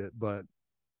respect it, but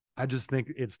I just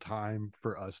think it's time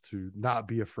for us to not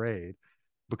be afraid,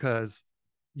 because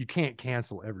you can't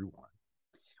cancel everyone.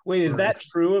 Wait, is that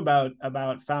true about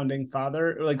founding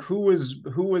father? Like, who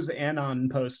was Anon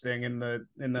posting in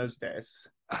those days?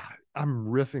 I'm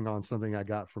riffing on something I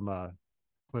got from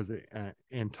was it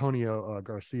Antonio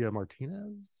Garcia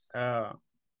Martinez?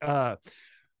 Oh.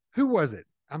 Who was it?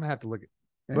 I'm gonna have to look at,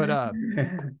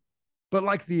 but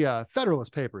like the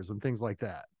Federalist Papers and things like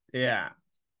that. Yeah.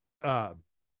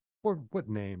 Or what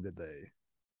name did they?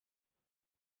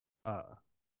 Uh,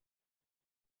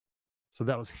 so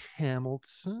that was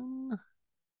Hamilton,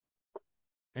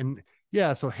 and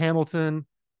yeah, so Hamilton,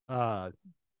 uh,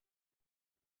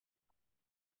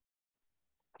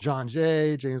 John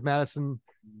Jay, James Madison,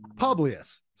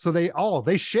 Publius. So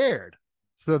they shared.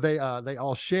 So they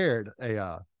all shared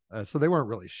so they weren't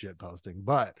really shit posting,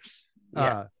 Yeah.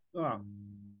 uh Oh,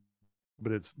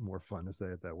 but it's more fun to say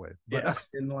it that way. But yeah.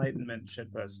 Enlightenment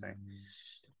shit posting.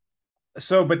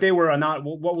 So, but they were not.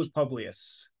 What was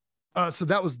Publius? so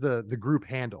that was the group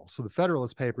handle. So the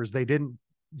Federalist Papers, they didn't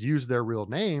use their real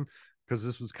name because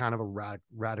this was kind of a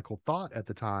radical thought at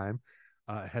the time,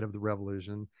 ahead of the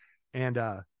revolution. And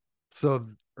so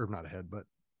or not ahead, but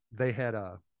they had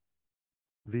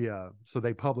so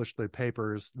they published the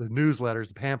papers, the newsletters,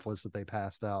 the pamphlets that they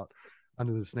passed out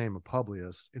under this name of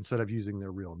Publius instead of using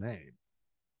their real name.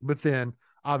 But then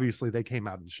obviously they came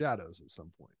out of the shadows at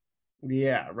some point.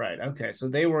 Yeah, right. Okay. So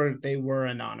they were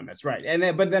anonymous, right? And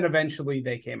then but then eventually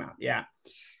they came out. Yeah.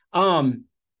 Um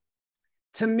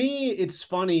to me it's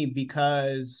funny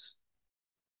because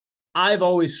I've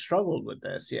always struggled with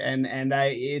this, yeah, and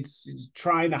it's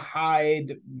trying to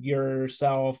hide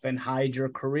yourself and hide your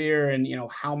career, and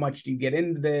how much do you get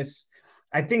into this?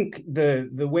 I think the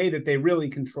way that they really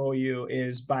control you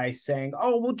is by saying,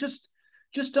 "Oh, well, just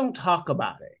don't talk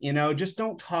about it, just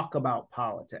don't talk about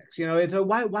politics." It's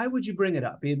why would you bring it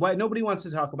up? Why nobody wants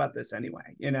to talk about this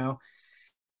anyway.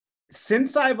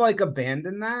 Since I've like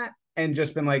abandoned that and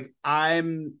just been like,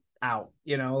 I'm out,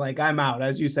 like I'm out,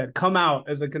 as you said, come out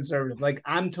as a conservative. Like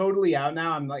I'm totally out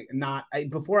now. I'm like not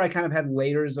before I kind of had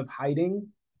layers of hiding.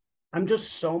 I'm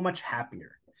just so much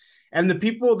happier. And the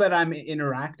people that I'm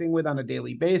interacting with on a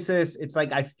daily basis, it's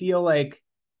like I feel like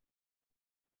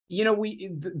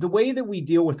the way that we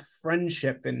deal with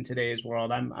friendship in today's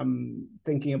world, I'm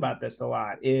thinking about this a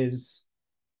lot, is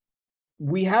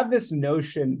we have this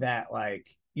notion that like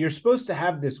you're supposed to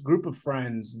have this group of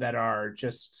friends that are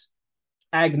just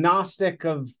agnostic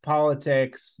of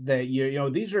politics, that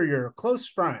these are your close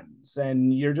friends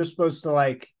and you're just supposed to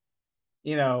like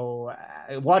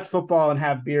watch football and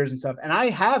have beers and stuff. And I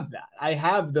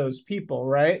have those people,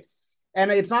 right? And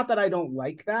it's not that I don't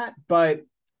like that, but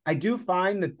I do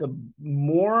find that the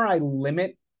more I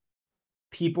limit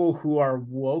people who are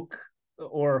woke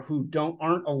or who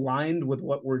aren't aligned with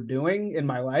what we're doing in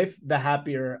my life, the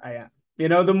happier I am.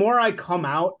 The more I come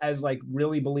out as like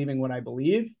really believing what I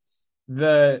believe,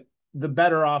 the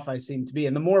better off I seem to be,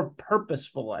 and the more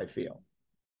purposeful I feel.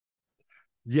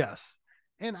 Yes.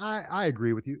 And I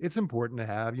agree with you. It's important to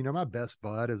have, my best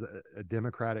bud is a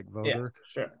Democratic Yeah, voter.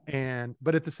 sure.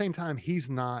 But at the same time, he's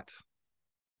not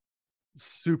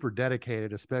super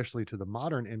dedicated, especially to the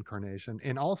modern incarnation.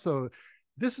 And also,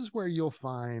 this is where you'll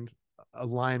find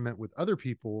alignment with other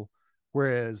people.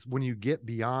 Whereas when you get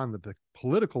beyond the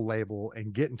political label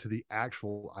and get into the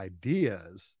actual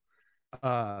ideas,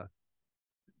 uh,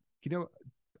 you know,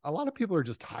 a lot of people are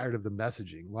just tired of the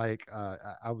messaging. Like,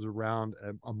 I was around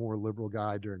a more liberal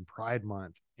guy during Pride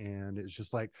Month, and it's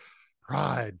just like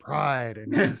pride,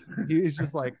 and he's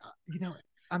just like,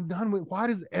 I'm done with. Why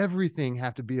does everything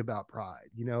have to be about pride?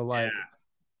 Like,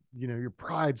 Yeah. your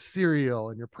pride cereal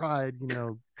and your pride,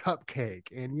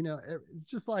 cupcake, and it's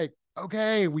just like,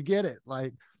 okay, we get it.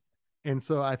 Like, and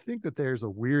so I think that there's a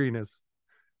weariness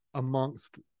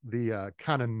amongst the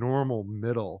kind of normal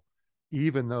middle,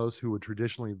 even those who would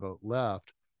traditionally vote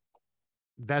left.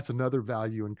 That's another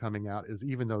value in coming out, is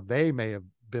even though they may have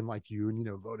been like you and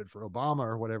voted for Obama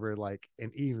or whatever, like,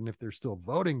 and even if they're still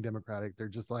voting Democratic, they're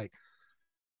just like,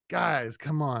 guys,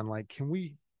 come on, like, can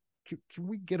we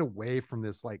get away from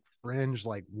this like fringe,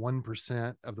 like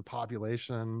 1% of the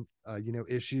population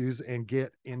issues, and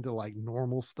get into like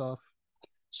normal stuff?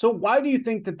 So why do you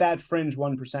think that fringe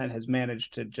 1% has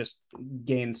managed to just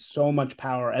gain so much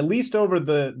power, at least over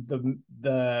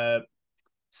the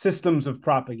systems of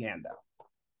propaganda?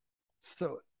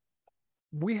 So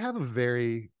we have a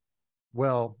very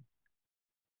well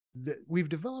we've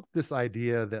developed this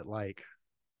idea that like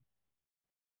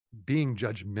being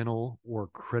judgmental or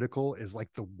critical is like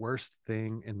the worst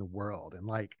thing in the world. And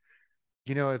like,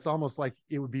 it's almost like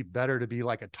it would be better to be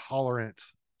like a tolerant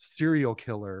serial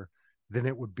killer than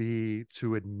it would be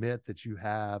to admit that you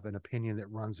have an opinion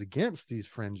that runs against these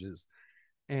fringes.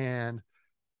 And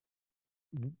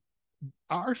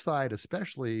our side,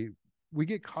 especially, we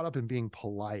get caught up in being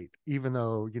polite, even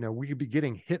though, we could be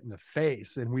getting hit in the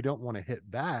face and we don't want to hit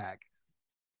back.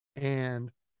 And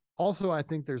also, I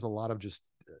think there's a lot of just,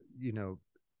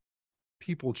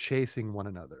 people chasing one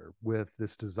another with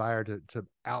this desire to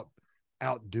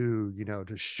outdo,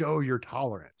 to show your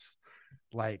tolerance.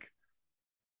 Like,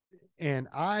 And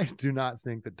I do not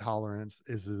think that tolerance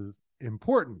is as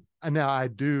important. And now I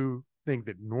do think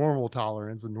that normal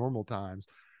tolerance in normal times,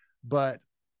 but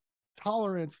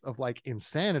tolerance of like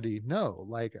insanity, no.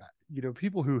 Like,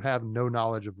 people who have no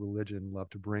knowledge of religion love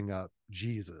to bring up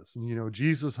Jesus. And,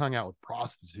 Jesus hung out with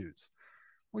prostitutes.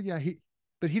 Well, yeah,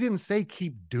 but he didn't say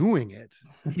keep doing it.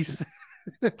 He said,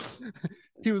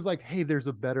 he was like, hey, there's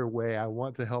a better way. I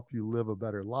want to help you live a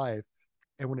better life.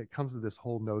 And when it comes to this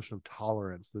whole notion of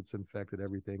tolerance that's infected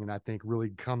everything, and I think really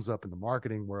comes up in the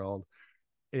marketing world,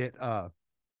 it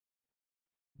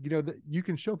that you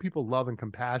can show people love and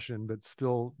compassion, but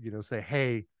still, say,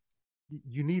 hey,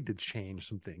 you need to change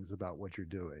some things about what you're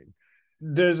doing.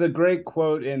 There's a great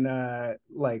quote in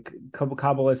like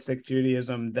Kabbalistic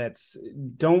Judaism that's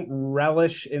don't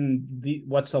relish in the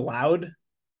what's allowed.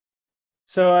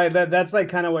 So that's like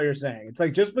kind of what you're saying. It's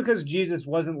like just because Jesus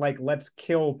wasn't like let's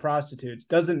kill prostitutes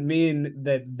doesn't mean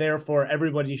that therefore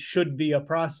everybody should be a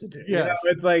prostitute. Yes.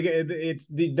 It's like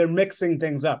they're mixing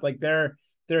things up. Like they're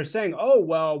saying, oh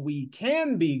well, we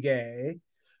can be gay,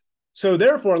 so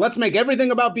therefore let's make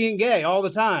everything about being gay all the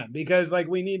time because like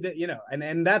we need to,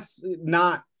 and that's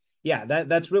not, yeah,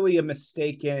 that's really a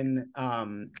mistaken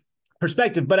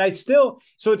perspective. But I still,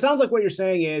 so it sounds like what you're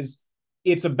saying is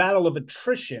it's a battle of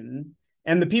attrition,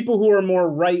 and the people who are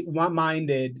more right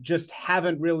minded just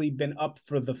haven't really been up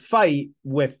for the fight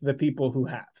with the people who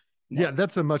have Yeah, more.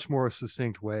 that's a much more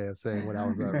succinct way of saying what I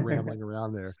was rambling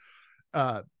around there.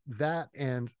 That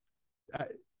and uh,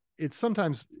 it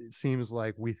sometimes it seems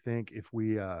like we think if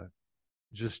we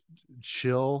just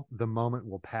chill, the moment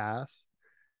will pass.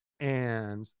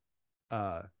 And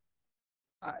uh,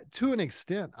 to an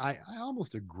extent, I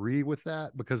almost agree with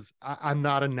that because I'm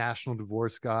not a national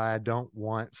divorce guy. I don't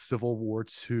want Civil War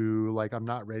II. Like, I'm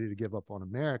not ready to give up on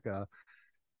America.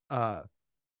 Uh,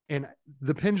 and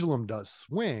the pendulum does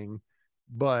swing,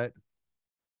 but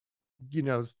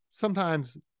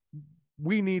sometimes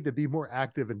we need to be more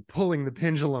active in pulling the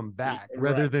pendulum back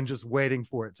rather Right. than just waiting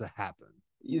for it to happen.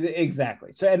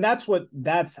 Exactly. So, and that's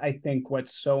I think what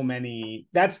so many,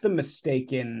 that's the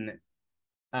mistaken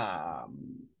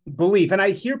belief. And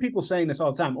I hear people saying this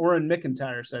all the time. Oren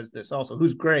McIntyre says this also,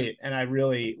 who's great, and I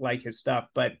really like his stuff.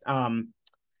 But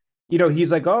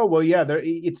he's like, oh well, yeah. There,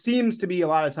 it seems to be a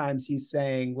lot of times he's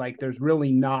saying like there's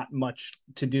really not much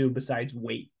to do besides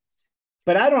wait.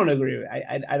 But I don't agree.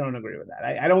 I don't agree with that.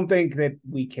 I don't think that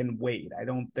we can wait. I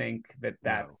don't think that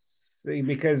No. that's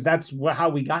because that's how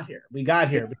we got here. We got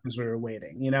here Yeah. because we were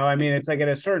waiting. I mean, it's like at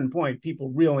a certain point,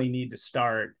 people really need to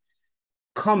start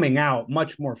coming out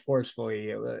much more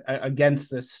forcefully against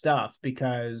this stuff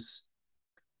because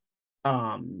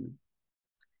um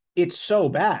it's so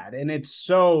bad and it's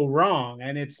so wrong,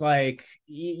 and it's like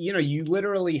you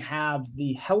literally have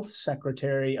the health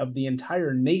secretary of the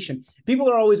entire nation. People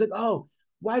are always like, oh,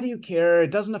 why do you care? It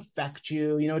doesn't affect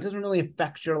you, it doesn't really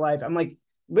affect your life. I'm like,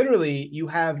 literally, you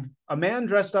have a man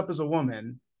dressed up as a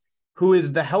woman who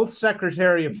is the health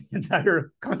secretary of the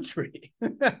entire country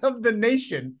of the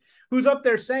nation, who's up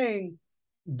there saying,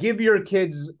 give your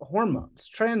kids hormones,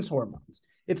 trans hormones.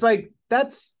 It's like,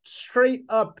 that's straight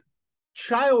up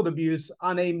child abuse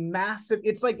on a massive,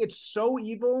 it's like, it's so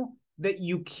evil that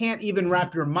you can't even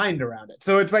wrap your mind around it.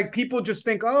 So it's like people just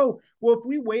think, oh, well, if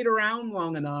we wait around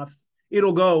long enough,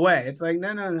 it'll go away. It's like,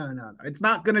 no, no, no, no, no. It's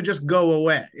not going to just go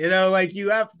away. Like you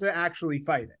have to actually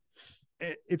fight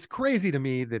it. It's crazy to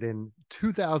me that in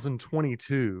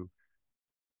 2022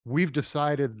 we've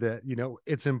decided that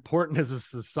it's important as a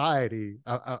society,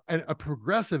 a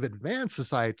progressive advanced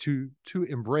society, to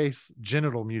embrace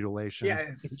genital Yeah, mutilation in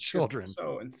it's just children.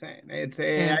 so insane. And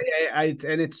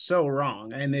And it's so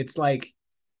wrong. And it's like,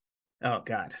 oh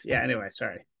God. Yeah. Anyway,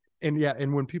 sorry. yeah,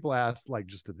 and when people ask, like,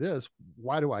 just to this,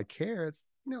 why do I care? It's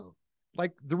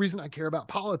like the reason I care about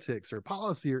politics or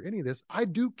policy or any of this. I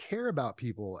do care about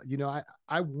people.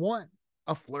 I want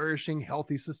a flourishing,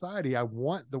 healthy society. I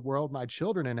want the world my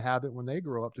children inhabit when they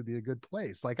grow up to be a good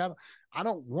place. Like, I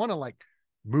don't want to like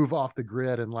move off the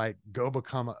grid and like go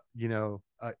become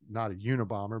not a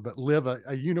Unabomber, but live a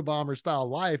Unabomber style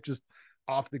life just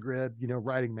off the grid,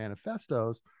 writing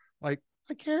manifestos. Like,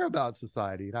 I care about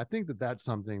society. And I think that that's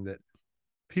something that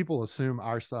people assume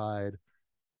our side,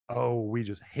 oh, we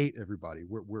just hate everybody.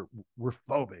 We're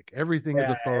phobic. Everything is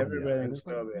Yeah, a phobia. And everything's it's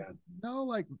like, so bad. no,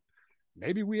 like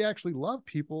maybe we actually love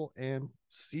people and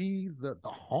see the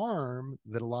harm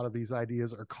that a lot of these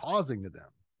ideas are causing to them.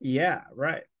 Yeah,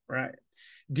 right, right.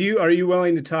 Are you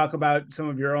willing to talk about some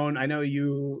of your own? I know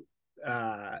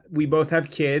we both have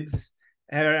kids.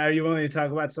 Are you willing to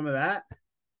talk about some of that?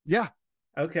 Yeah.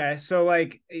 Okay. So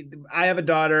like I have a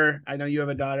daughter. I know you have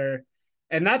a daughter.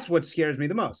 And that's what scares me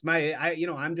the most.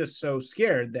 I'm just so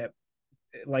scared that,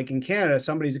 like in Canada,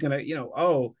 somebody's gonna,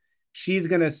 oh, she's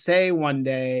gonna say one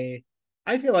day,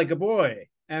 I feel like a boy.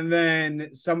 And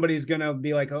then somebody's gonna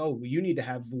be like, oh, you need to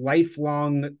have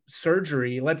lifelong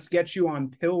surgery. Let's get you on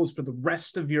pills for the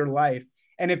rest of your life.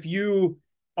 And if you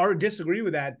are disagree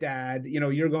with that, dad,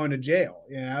 you're going to jail.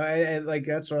 Like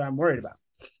that's what I'm worried about.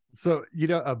 So,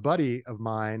 a buddy of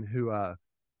mine who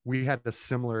we had a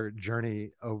similar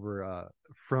journey over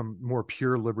from more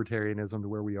pure libertarianism to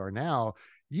where we are now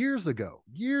years ago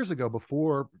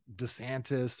before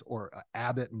DeSantis or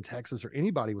Abbott in Texas or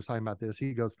anybody was talking about this.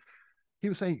 He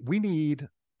was saying we need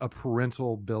a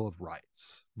parental bill of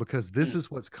rights because this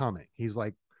is what's coming. He's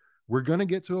like, we're going to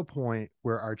get to a point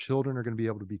where our children are going to be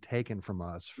able to be taken from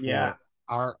us Yeah.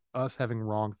 for us having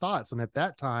wrong thoughts. And at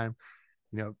that time,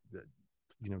 you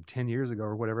know, 10 years ago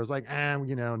or whatever, I was like,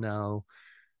 no.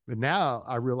 But now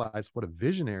I realize what a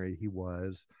visionary he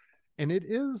was. And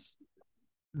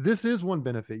this is one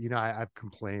benefit. I've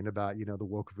complained about, the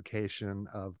wokeification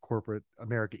of corporate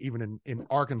America, even in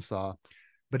Arkansas,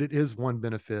 but it is one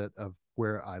benefit of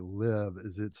where I live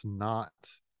is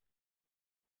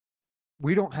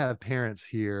we don't have parents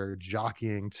here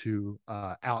jockeying to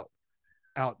out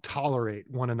tolerate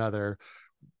one another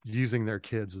using their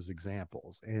kids as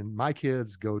examples. And my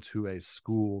kids go to a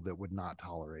school that would not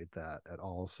tolerate that at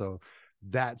all. So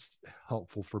that's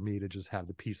helpful for me to just have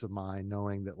the peace of mind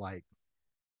knowing that like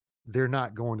they're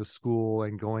not going to school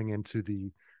and going into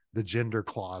the gender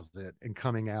closet and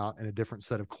coming out in a different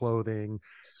set of clothing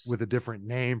with a different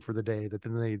name for the day that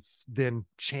then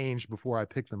change before I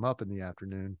pick them up in the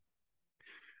afternoon.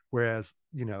 Whereas,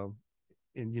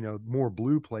 in more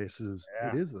blue places,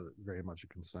 it Yeah. is very much a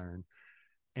concern.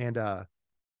 And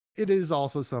it is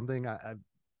also something I've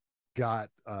got.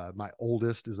 My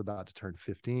oldest is about to turn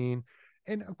 15.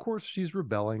 And of course, she's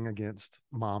rebelling against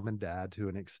mom and dad to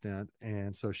an extent.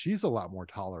 And so she's a lot more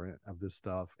tolerant of this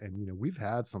stuff. And, we've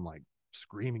had some like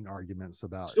screaming arguments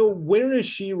about. So where is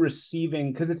she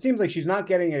receiving? Because it seems like she's not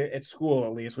getting it at school,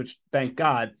 at least, which thank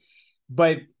God.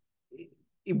 But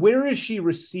where is she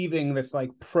receiving this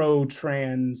like pro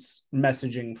trans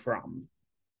messaging from?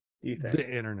 Do you think? The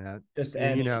internet. Just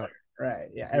And, anywhere, right?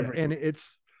 Yeah, yeah. every. And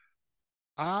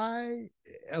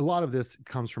a lot of this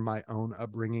comes from my own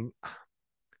upbringing.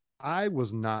 I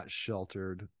was not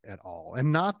sheltered at all.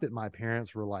 And not that my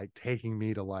parents were like taking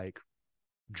me to like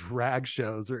drag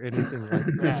shows or anything like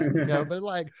that, but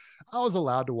like I was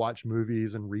allowed to watch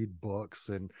movies and read books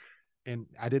and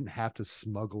I didn't have to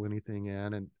smuggle anything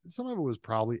in. And some of it was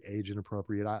probably age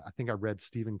inappropriate. I think I read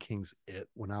Stephen King's It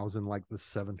when I was in like the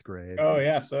 7th grade. Oh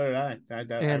yeah, so did I. I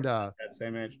And that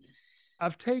same age.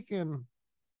 I've taken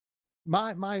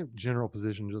my general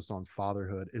position just on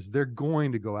fatherhood is they're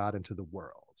going to go out into the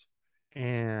world.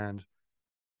 And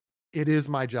it is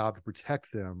my job to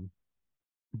protect them.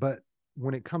 But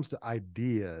when it comes to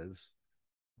ideas,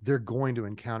 they're going to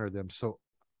encounter them. So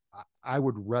I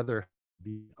would rather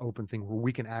be an open thing where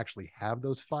we can actually have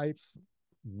those fights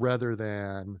rather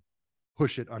than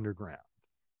push it underground.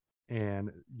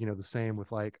 And, the same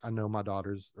with like, I know my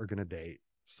daughters are going to date.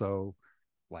 So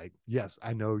like, yes,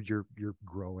 I know you're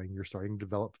growing, you're starting to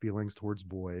develop feelings towards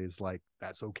boys. Like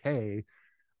that's okay.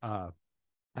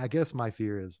 I guess my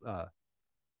fear is,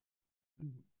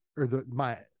 or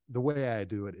the way I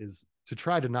do it is to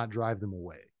try to not drive them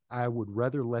away. I would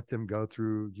rather let them go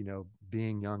through,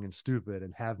 being young and stupid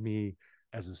and have me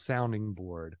as a sounding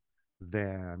board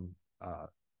than uh,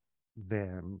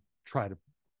 than try to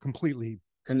completely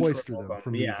cloister Control them them.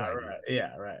 from Yeah, these ideas. right.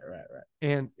 Yeah, right.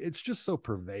 And it's just so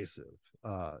pervasive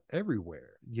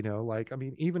everywhere. Like I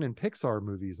mean, even in Pixar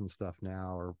movies and stuff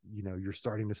now, or you're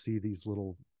starting to see these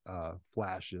little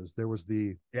flashes. There was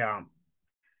Yeah.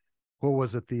 what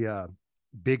was it, the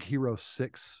Big Hero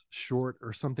 6 short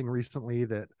or something recently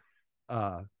that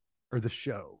uh or the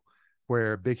show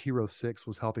where Big Hero 6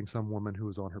 was helping some woman who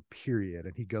was on her period,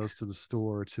 and he goes to the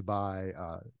store to buy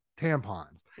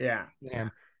tampons. Yeah.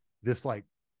 And this like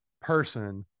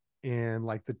person in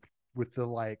like the with the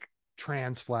like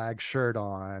trans flag shirt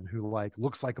on who like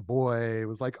looks like a boy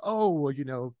was like, oh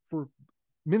well, for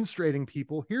menstruating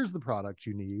people, here's the product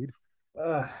you need.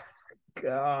 Ugh,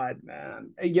 God,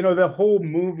 man. The whole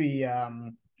movie,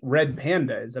 Red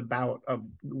Panda, is about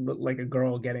like a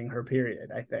girl getting her period,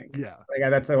 I think. Yeah. Like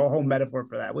that's a whole metaphor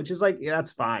for that, which is like, yeah,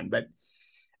 that's fine. But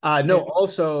no, And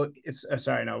also it's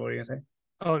sorry, no, what were you gonna say?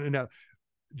 oh no,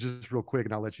 just real quick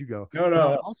and I'll let you go. No, But I've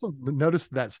no. also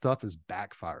noticed that stuff is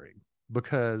backfiring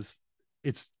because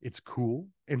it's cool.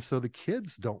 And so the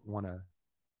kids don't want to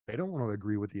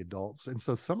agree with the adults. And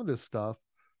so some of this stuff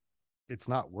it's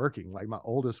not working. Like my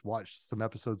oldest watched some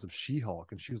episodes of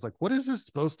She-Hulk and she was like, what is this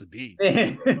supposed to be?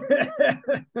 It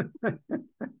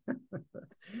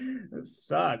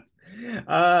sucks.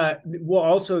 Well,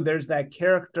 also there's that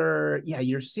character. Yeah,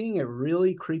 you're seeing it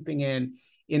really creeping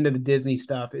into the Disney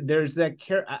stuff. There's that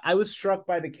character. I was struck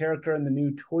by the character in the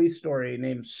new Toy Story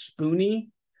named Spoonie.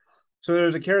 So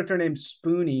there's a character named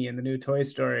Spoonie in the new Toy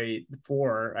Story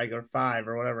 4, like, or 5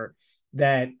 or whatever,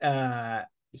 that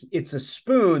it's a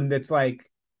spoon that's like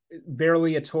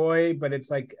barely a toy, but it's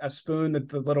like a spoon that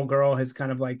the little girl has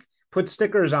kind of like put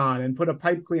stickers on and put a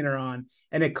pipe cleaner on,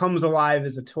 and it comes alive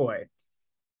as a toy.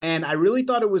 And I really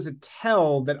thought it was a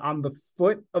tell that on the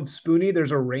foot of Spoonie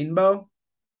there's a rainbow.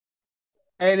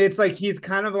 And it's like he's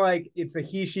kind of like it's a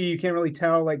he she, you can't really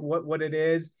tell like what it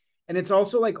is. And it's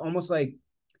also like almost like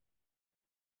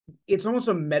it's almost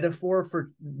a metaphor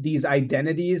for these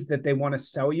identities that they want to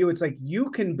sell you. It's like you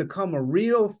can become a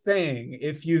real thing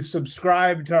if you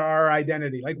subscribe to our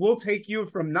identity. Like we'll take you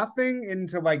from nothing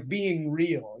into like being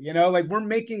real, you know, like we're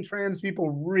making trans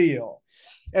people real.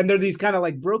 And they're these kind of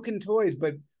like broken toys,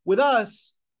 but with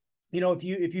us, you know, if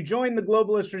you join the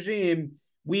globalist regime,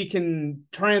 we can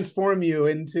transform you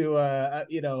into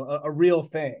a real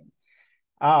thing.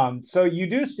 So you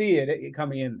do see it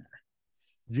coming in there.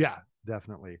 Yeah,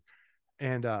 definitely.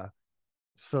 And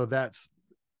so that's,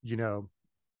 you know,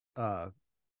 uh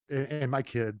and my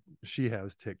kid, she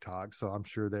has TikTok, so I'm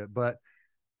sure that, but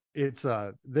it's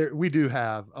there, we do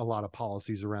have a lot of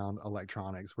policies around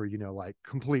electronics where, you know, like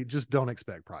complete, just don't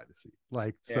expect privacy.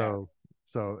 Like, Yeah.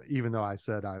 so even though I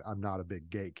said I'm not a big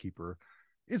gatekeeper,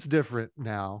 it's different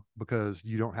now because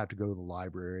you don't have to go to the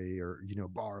library or, you know,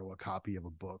 borrow a copy of a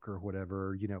book or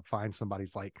whatever, you know, find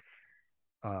somebody's like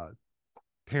uh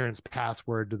parents'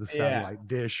 password to the Yeah. satellite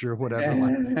dish or whatever.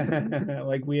 Like,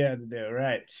 Like we had to do,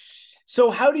 right? So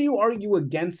how do you argue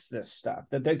against this stuff?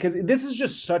 That because this is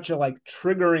just such a like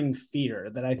triggering fear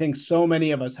that I think so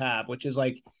many of us have, which is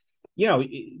like, you know,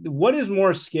 what is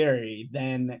more scary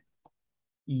than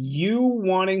you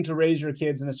wanting to raise your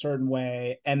kids in a certain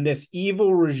way and this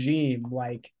evil regime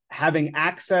like having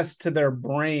access to their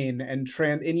brain and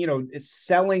you know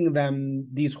selling them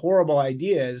these horrible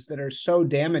ideas that are so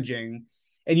damaging,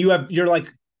 and you're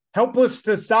like helpless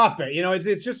to stop it, you know,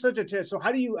 it's just such a so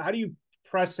how do you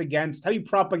press against, how do you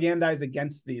propagandize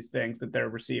against these things that they're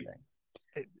receiving?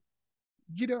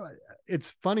 you know,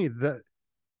 it's funny that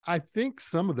I think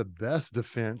some of the best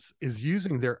defense is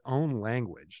using their own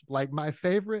language. Like my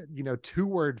favorite, you know,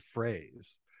 two-word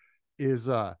phrase is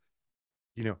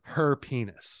you know, her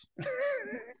penis.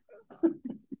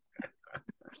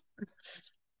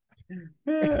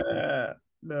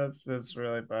 That's just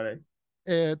really funny.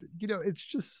 And you know, it's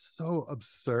just so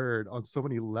absurd on so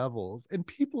many levels. And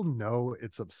people know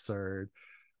it's absurd,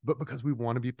 but because we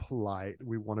want to be polite,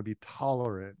 we want to be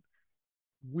tolerant,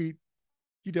 we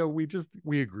you know,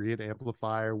 we agree and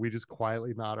amplify, or we just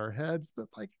quietly nod our heads, but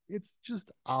like it's just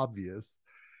obvious.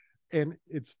 And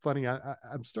it's funny,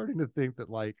 I'm starting to think that,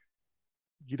 like,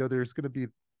 you know, there's going to be,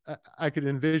 I could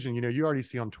envision, you know, you already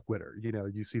see on Twitter, you know,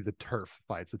 you see the turf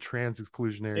fights, the trans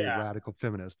exclusionary Yeah. radical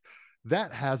feminist.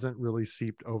 That hasn't really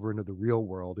seeped over into the real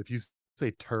world. If you say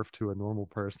turf to a normal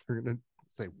person, they're going to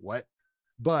say, what?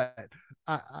 But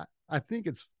I think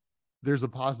there's a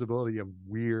possibility of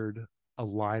weird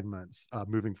alignments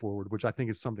moving forward, which I think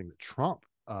is something that Trump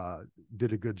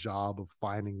did a good job of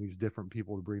finding these different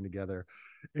people to bring together.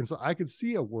 And so I could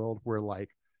see a world where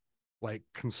like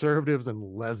conservatives and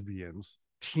lesbians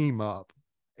team up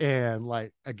and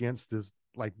like against this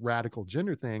like radical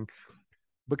gender thing,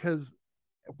 because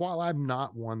while I'm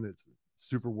not one that's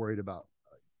super worried about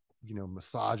you know,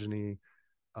 misogyny,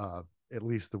 uh at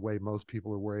least the way most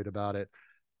people are worried about it,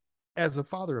 as a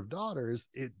father of daughters,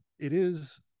 it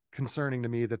is concerning to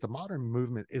me that the modern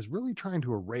movement is really trying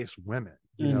to erase women.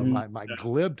 You know, Mm-hmm. my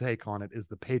glib take on it is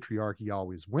the patriarchy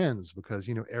always wins, because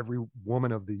you know, every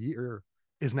woman of the year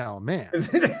is now a man.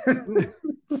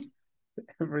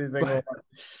 Every single But one.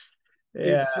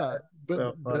 Yeah, it's but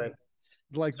so funny.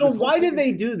 like So this whole why did thing.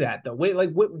 they do that though? Wait,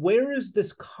 like where is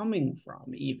this coming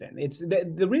from? Even it's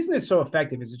the reason it's so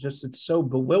effective is it's so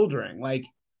bewildering. Like,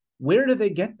 where do they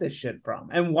get this shit from,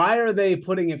 and why are they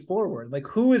putting it forward? Like,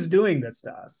 who is doing this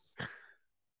to us?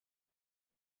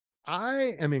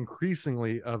 I am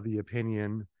increasingly of the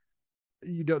opinion,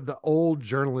 you know, the old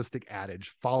journalistic adage,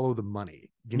 follow the money.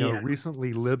 You know, Yeah.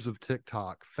 recently Libs of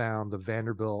TikTok found the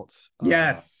Vanderbilt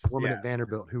Yes. woman Yeah. at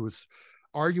Vanderbilt who was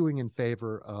arguing in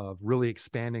favor of really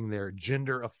expanding their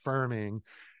gender affirming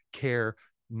care,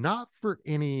 not for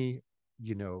any,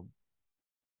 you know,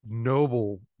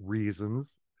 noble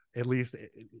reasons, at least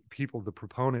people, the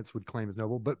proponents would claim is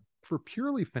noble, but for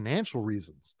purely financial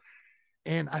reasons.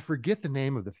 And I forget the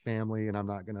name of the family, and I'm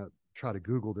not going to try to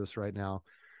Google this right now,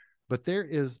 but there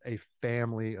is a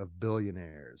family of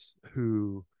billionaires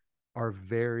who are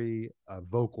very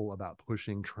vocal about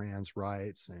pushing trans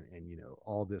rights and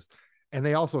all this, and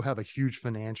they also have a huge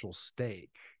financial stake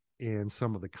in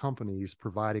some of the companies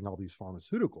providing all these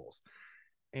pharmaceuticals.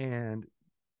 And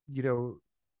you know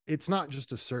it's not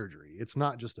just a surgery, it's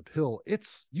not just a pill,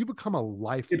 it's you become a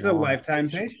It's a lifelong lifetime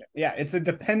patient. patient. Yeah, it's a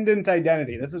dependent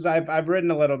identity. This is I've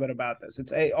written a little bit about this.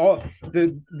 It's a all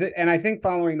the and I think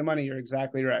following the money, you're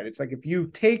exactly right. It's like if you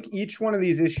take each one of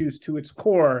these issues to its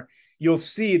core, you'll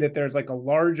see that there's like a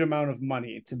large amount of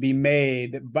money to be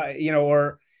made by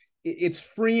or it's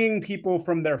freeing people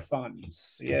from their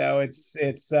funds. It's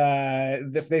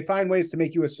if they find ways to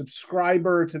make you a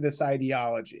subscriber to this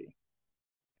ideology.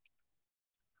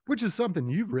 Which is something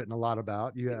you've written a lot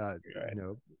about. Right.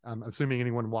 I'm assuming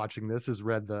anyone watching this has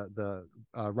read the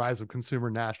rise of consumer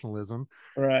nationalism,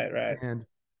 Right, right. and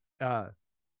uh,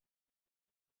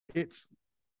 it's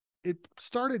it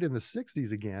started in the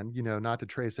 60s again. Not to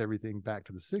trace everything back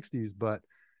to the 60s, but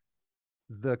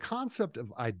the concept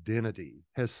of identity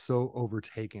has so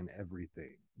overtaken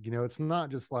everything. It's not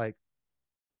just like,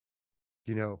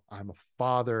 I'm a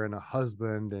father and a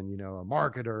husband and, a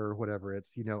marketer or whatever.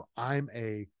 It's, I'm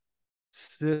a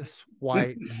cis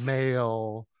white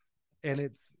male, and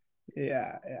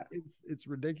Yeah, yeah. it's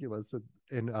ridiculous.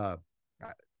 And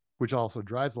which also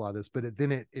drives a lot of this, but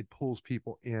then it pulls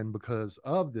people in because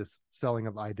of this selling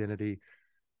of identity.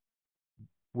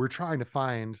 We're trying to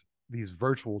find these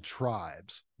virtual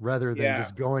tribes rather than Yeah.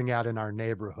 just going out in our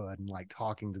neighborhood and like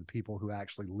talking to the people who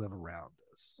actually live around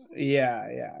us. Yeah,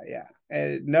 yeah,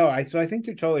 yeah. No, I think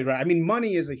you're totally right. I mean,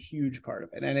 money is a huge part of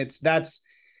it, and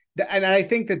and I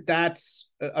think that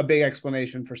that's a big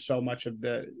explanation for so much of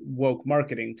the woke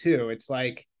marketing too. It's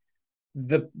like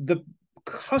the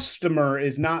customer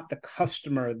is not the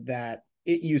customer that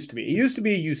it used to be. It used to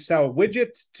be you sell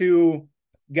widget to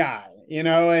guy, and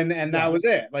that Yeah. was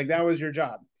it. Like that was your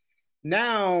job.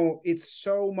 Now it's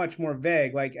so much more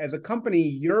vague. Like as a company,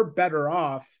 you're better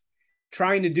off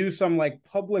trying to do some like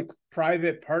public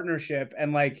private partnership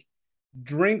and like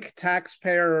drink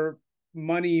taxpayer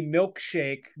money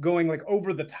milkshake going like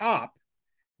over the top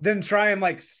than try and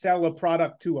like sell a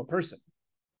product to a person.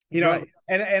 Right.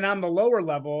 And on the lower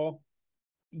level,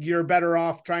 you're better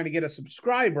off trying to get a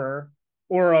subscriber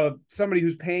or somebody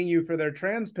who's paying you for their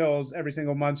trans pills every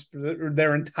single month for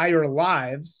their entire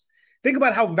lives. Think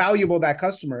about how valuable that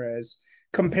customer is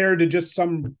compared to just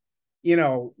some,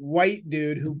 white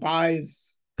dude who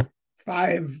buys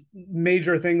five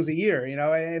major things a year,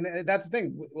 and that's the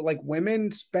thing. Like women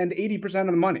spend 80% of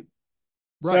the money.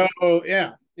 So Right.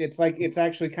 yeah, it's like it's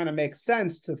actually kind of makes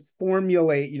sense to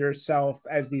formulate yourself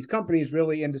as these companies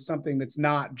really into something that's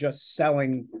not just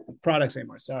selling products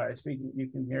anymore. Sorry, speaking, you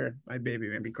can hear my baby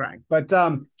maybe crying, but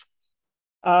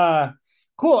uh,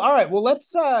 cool. All right, well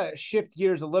let's shift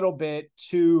gears a little bit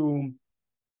to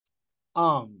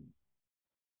um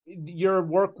your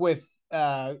work with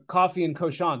coffee and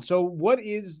koshan. So what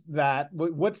is that?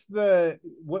 What's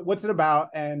it about,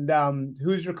 and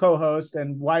who's your co-host,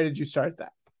 and why did you start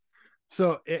that?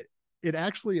 So it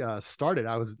actually started.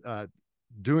 I was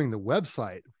doing the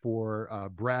website for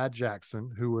Brad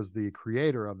Jackson, who was the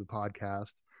creator of the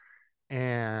podcast,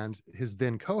 and his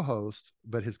then co-host.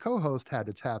 But his co-host had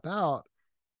to tap out,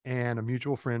 and a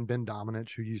mutual friend, Ben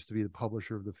Dominich, who used to be the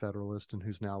publisher of the Federalist and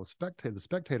who's now the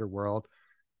Spectator World,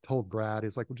 told Brad,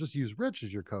 he's like, "Well, just use Rich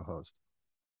as your co-host."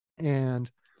 And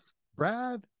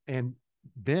Brad and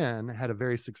Ben had a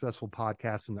very successful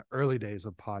podcast in the early days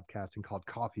of podcasting called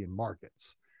Coffee and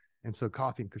Markets. And so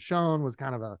Coffee and Kashon was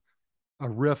kind of a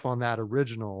riff on that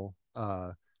original,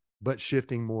 but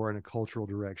shifting more in a cultural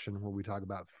direction where we talk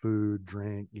about food,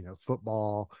 drink,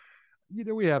 football.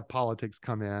 We have politics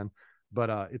come in,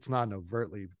 but it's not an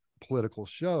overtly political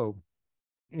show.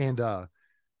 And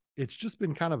it's just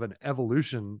been kind of an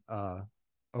evolution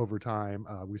over time.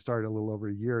 We started a little over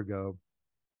a year ago,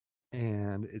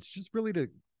 and it's just really to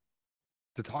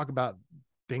talk about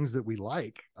things that we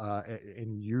like.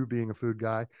 And you being a food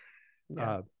guy, Yeah.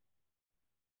 uh,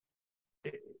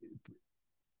 it,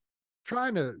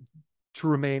 trying to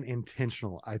remain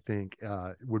intentional, I think,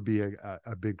 would be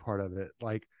a big part of it.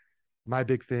 Like my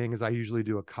big thing is I usually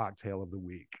do a cocktail of the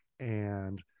week,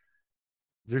 and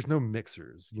there's no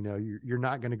mixers. You're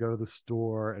not going to go to the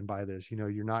store and buy this.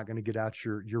 You're not going to get out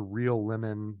your real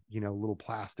lemon, little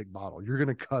plastic bottle. You're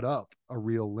going to cut up a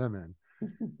real lemon,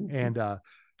 and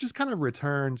just kind of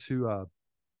return to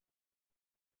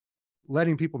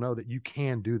letting people know that you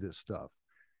can do this stuff.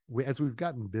 as we've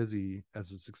gotten busy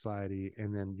as a society,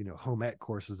 and then home ec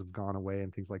courses have gone away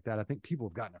and things like that, I think people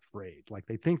have gotten afraid. Like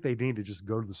they think they need to just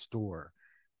go to the store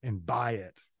and buy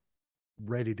it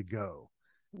ready to go.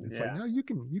 It's like, Yeah. no, you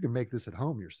can make this at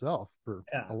home yourself for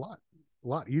Yeah. a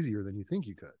lot easier than you think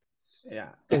you could. Yeah.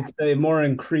 It's a more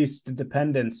increased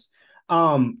dependence.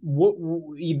 You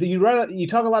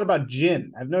talk a lot about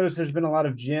gin. I've noticed there's been a lot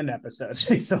of gin episodes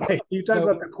recently. You talk So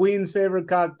about the Queen's favorite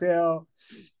cocktail.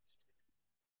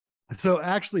 so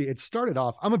actually it started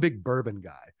off, I'm a big bourbon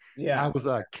guy. I Yeah. was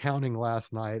counting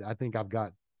last night. I think I've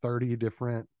got 30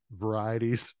 different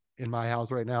varieties in my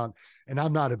house right now. And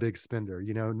I'm not a big spender.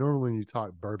 Normally when you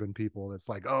talk bourbon people, it's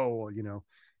like, oh, well,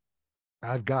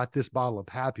 I've got this bottle of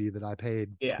Pappy that I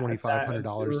paid Yeah.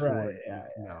 $2,500 Right. for. Yeah.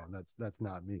 No, that's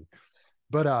not me.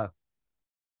 But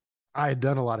I had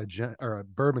done a lot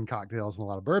of bourbon cocktails and a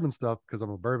lot of bourbon stuff because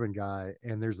I'm a bourbon guy.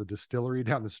 And there's a distillery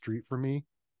down the street from me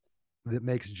that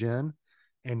makes gin.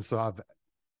 And so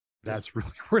that's really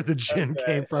where the gin Okay.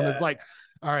 came from. Yeah. It's like,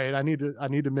 all right, I need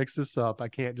to mix this up. I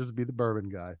can't just be the bourbon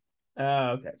guy.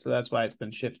 Okay, so that's why it's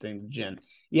been shifting to gin.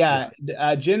 Yeah.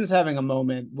 Yeah, gin's having a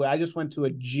moment. Where I just went to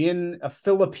a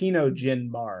Filipino gin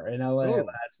bar in LA Oh,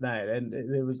 last night, and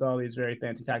it was all these very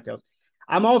fancy cocktails.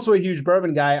 I'm also a huge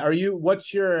bourbon guy. Are you?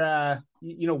 What's your?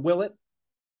 Willet?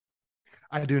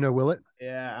 I do know Willet.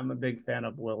 Yeah, I'm a big fan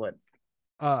of Willet.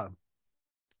 Uh,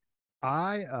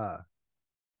 I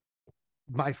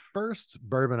my first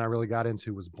bourbon I really got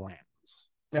into was Blanton's,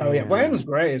 Oh yeah, and Bland's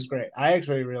great. It's great. I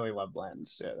actually really love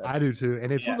Bland's too. I That's do too.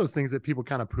 And it's one yeah, of those things that people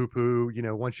kind of poo poo.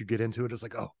 Once you get into it, it's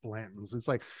like, oh, Blanton's. It's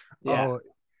like, yeah, oh,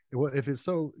 well, if it's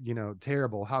so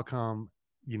terrible, how come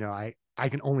I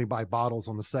can only buy bottles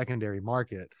on the secondary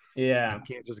market? I yeah.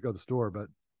 can't just go to the store. But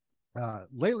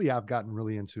lately, I've gotten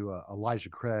really into Elijah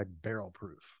Craig Barrel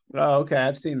Proof. Oh, okay.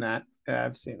 I've seen that. Yeah,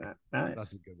 I've seen that. That's a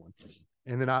Nice. good one.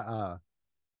 And then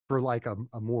for like a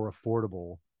more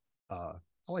affordable, I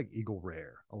like Eagle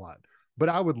Rare a lot. But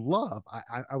I would love.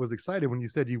 I was excited when you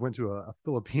said you went to a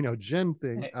Filipino gin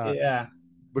thing, Yeah.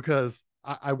 because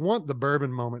I want the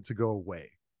bourbon moment to go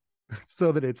away,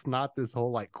 so that it's not this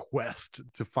whole like quest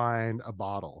to find a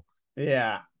bottle,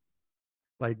 Yeah.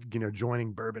 like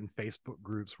joining bourbon Facebook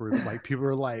groups where like people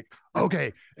are like,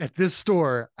 okay, at this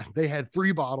store they had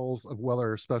 3 bottles of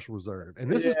Weller Special Reserve, and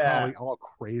this is Yeah. probably all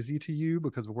crazy to you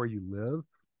because of where you live,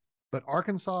 but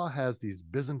Arkansas has these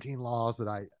Byzantine laws that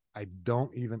I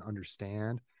don't even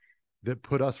understand, that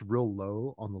put us real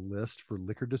low on the list for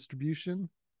liquor distribution.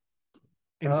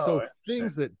 And Oh, so interesting.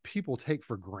 things that people take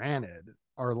for granted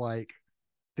are like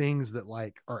things that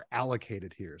like are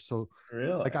allocated here. So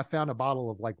Really? like I found a bottle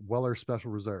of like Weller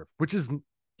Special Reserve, which is,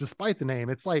 despite the name,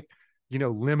 it's like,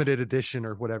 limited edition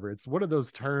or whatever. It's one of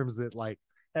those terms that like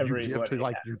you give to Everybody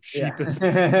like your has. Yeah. cheapest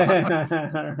spots.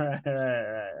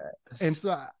 Right. And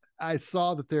so I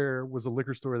saw that there was a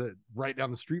liquor store that right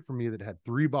down the street from me that had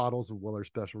 3 bottles of Weller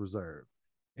Special Reserve.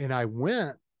 And I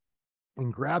went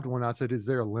and grabbed one. I said, "Is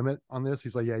there a limit on this?"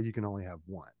 He's like, "Yeah, you can only have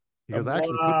one." He goes, "I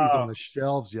actually put these on Wow. the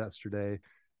shelves yesterday,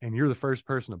 and you're the first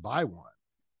person to buy one."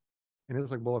 And it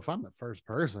was like, "Well, if I'm the first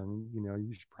person,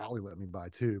 you should probably let me buy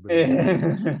two."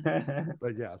 But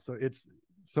but yeah, so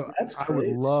That's I would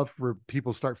crazy. love for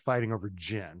people to start fighting over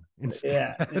gin Yeah,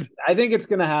 instead. I think it's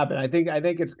gonna happen. I think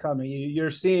it's coming.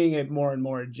 You're seeing it more and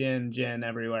more. Gin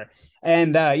everywhere.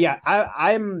 And yeah,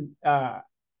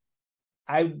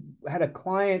 I had a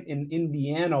client in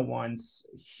Indiana once,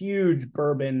 huge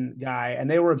bourbon guy, and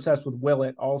they were obsessed with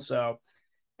Willet also.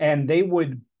 And they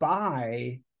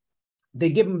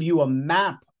give you a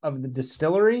map of the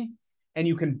distillery, and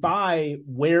you can buy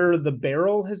where the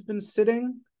barrel has been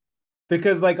sitting,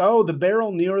 because like, oh, the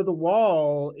barrel near the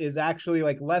wall is actually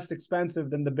like less expensive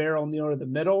than the barrel near the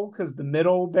middle, because the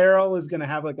middle barrel is going to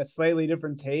have like a slightly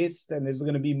different taste and is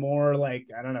going to be more like,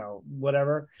 I don't know,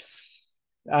 whatever.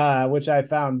 Which I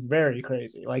found very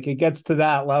crazy. Like it gets to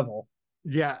that level.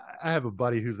 Yeah, I have a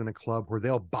buddy who's in a club where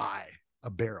they'll buy a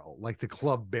barrel, like the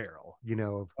club barrel, of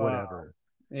Wow. whatever.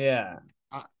 Yeah.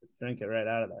 I, Drink it right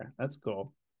out of there. That's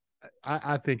cool.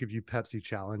 I think if you Pepsi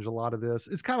challenge a lot of this,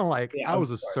 it's kind of like Yeah, I of was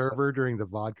a course. server during the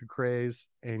vodka craze,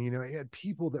 and you had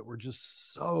people that were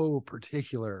just so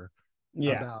particular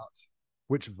Yeah. about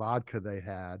which vodka they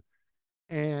had,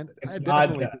 and It's I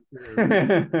definitely vodka. think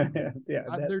Yeah,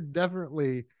 they're that's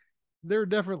definitely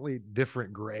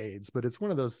different grades, but it's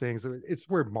one of those things. It's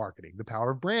where marketing, the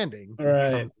power of branding,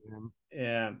 right. comes in.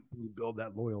 Yeah. You build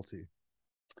that loyalty.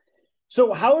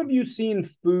 So how have you seen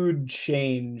food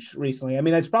change recently? I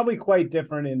mean, it's probably quite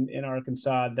different in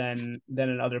Arkansas than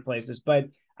in other places, but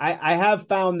I have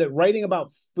found that writing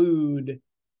about food,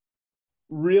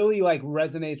 really like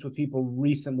resonates with people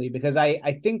recently, because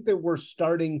I think that we're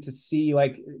starting to see,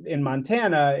 like in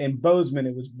Montana, in Bozeman,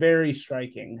 it was very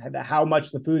striking how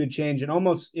much the food had changed in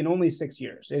only 6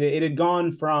 years. It had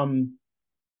gone from,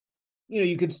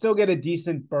 you could still get a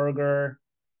decent burger.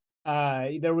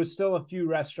 There was still a few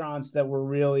restaurants that were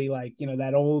really like,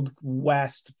 that old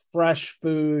West fresh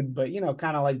food, but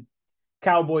kind of like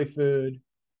cowboy food,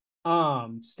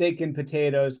 steak and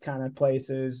potatoes kind of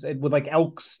places with like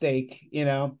elk steak.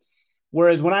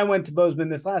 Whereas when I went to Bozeman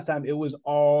this last time, it was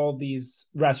all these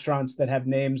restaurants that have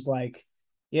names like,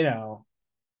 you know,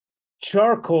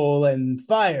 charcoal and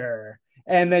fire.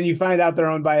 And then you find out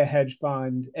they're owned by a hedge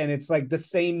fund, and it's like the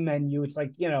same menu. It's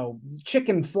like,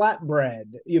 chicken flatbread,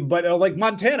 but like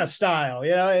Montana style,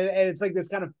 and it's like this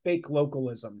kind of fake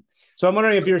localism. So I'm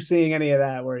wondering if you're seeing any of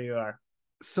that where you are.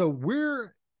 So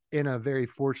we're in a very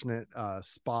fortunate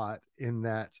spot in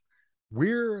that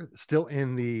we're still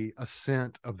in the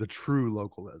ascent of the true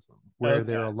localism, where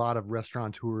there are Okay. a lot of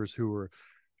restaurateurs who are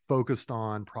focused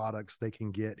on products they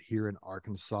can get here in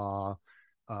Arkansas,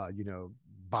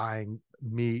 buying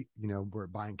meat, we're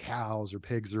buying cows or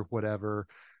pigs or whatever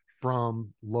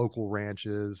from local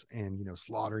ranches and,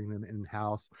 slaughtering them in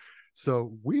house.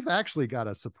 So we've actually got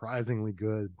a surprisingly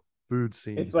good food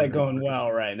scene It's like here in going well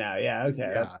Arkansas. right now. Yeah.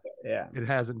 Okay. Yeah, Yeah. it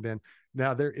hasn't been.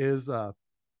 Now there is I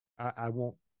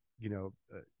won't, you know,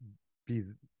 be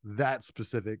that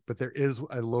specific, but there is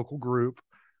a local group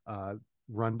uh,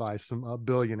 run by some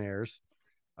billionaires.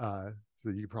 So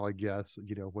you probably guess,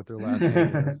 what their last name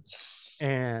is,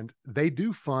 and they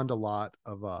do fund a lot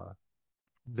of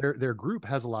their group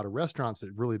has a lot of restaurants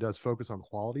that really does focus on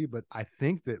quality. But I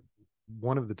think that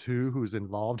one of the two who's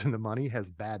involved in the money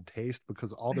has bad taste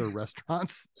because all their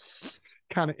restaurants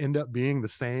kind of end up being the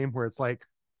same, where it's like,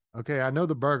 okay, I know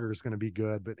the burger is going to be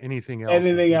good, but anything else is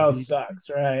Anything going to else be. sucks,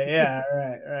 right? Yeah.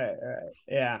 Right. Right. Right.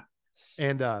 Yeah.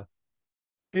 And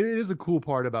it is a cool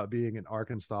part about being in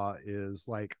Arkansas is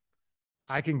like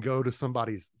I can go to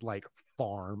somebody's like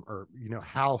farm or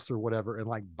house or whatever and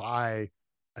like buy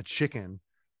a chicken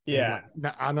and Yeah.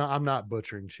 like I'm not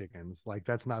butchering chickens, like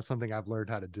that's not something I've learned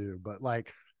how to do, but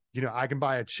like I can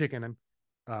buy a chicken and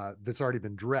that's already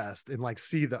been dressed and like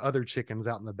see the other chickens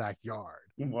out in the backyard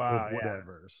or Wow.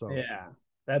 whatever. Yeah. So Yeah.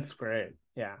 That's great.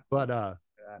 Yeah. but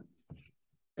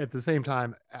at the same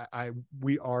time I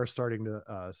we are starting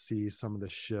to see some of the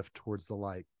shift towards the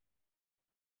like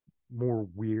more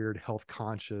weird health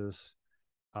conscious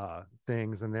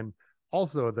things. And then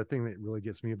also the thing that really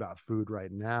gets me about food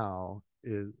right now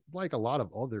is like a lot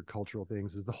of other cultural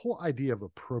things is the whole idea of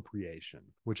appropriation,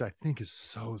 which I think is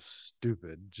so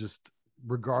stupid, just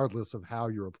regardless of how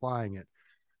you're applying it.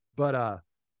 But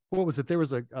what was it? There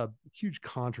was a huge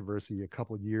controversy a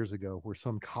couple of years ago where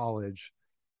some college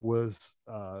was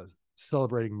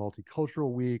celebrating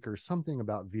multicultural week or something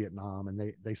about Vietnam,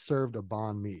 and they served a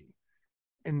banh mi,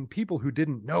 and people who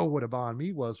didn't know what a banh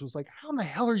mi was like, how in the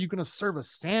hell are you going to serve a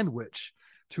sandwich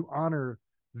to honor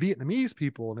Vietnamese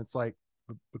people? And it's like,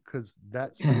 because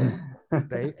that's what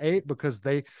they ate, because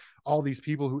all these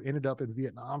people who ended up in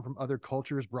Vietnam from other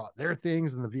cultures brought their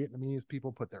things and the Vietnamese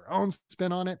people put their own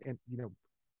spin on it. And,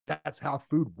 that's how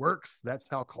food works. That's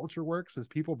how culture works, is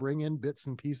people bring in bits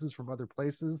and pieces from other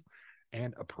places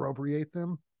and appropriate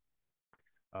them.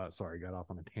 Sorry, got off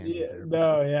on a tangent Yeah. there, but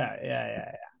No. Yeah. Yeah.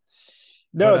 Yeah.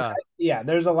 but No, yeah,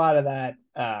 there's a lot of that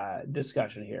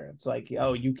discussion here. It's like,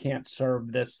 oh, you can't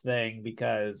serve this thing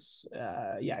because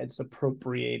yeah, it's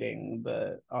appropriating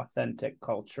the authentic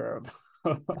culture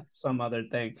of some other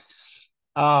thing.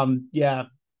 Yeah,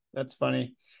 that's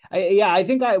funny. I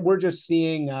think we're just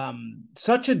seeing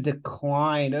such a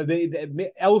decline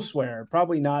elsewhere,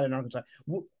 probably not in Arkansas.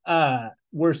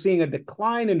 We're seeing a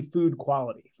decline in food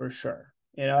quality for sure.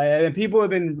 And people have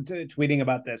been tweeting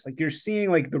about this. Like, you're seeing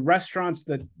like the restaurants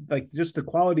that like just the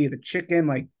quality of the chicken,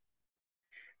 like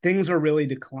things are really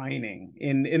declining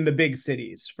in the big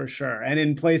cities for sure. And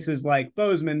in places like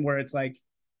Bozeman, where it's like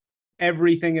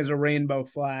everything is a rainbow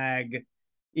flag.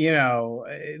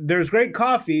 There's great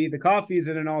coffee. The coffee's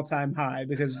at an all-time high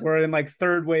because we're in like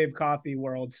third wave coffee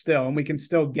world still, and we can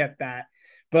still get that.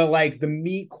 But like the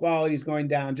meat quality is going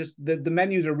down. Just the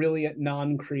menus are really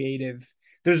non-creative.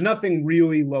 There's nothing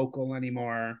really local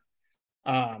anymore.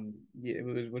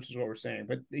 Which is what we're saying.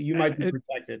 But you might be it,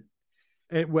 protected.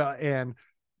 well, and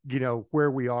where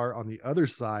we are on the other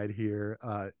side here,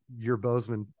 your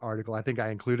Bozeman article, I think I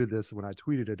included this when I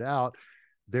tweeted it out.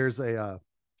 There's a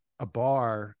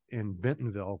bar in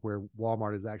Bentonville where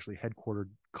Walmart is actually headquartered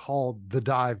called the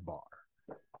Dive Bar,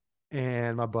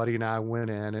 and my buddy and I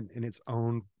went in, and it's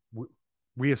owned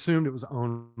we assumed it was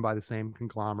owned by the same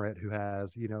conglomerate who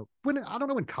has, when I don't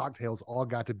know when cocktails all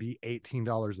got to be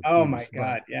 $18 a Oh my piece, but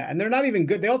God. Yeah. And they're not even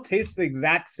good. They all taste the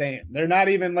exact same. They're not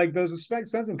even like those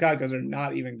expensive cocktails are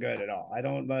not even good at all. I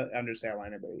don't understand why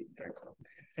anybody drinks them.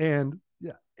 and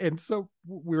yeah, and so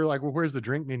we were like, well, where's the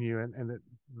drink menu? And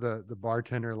the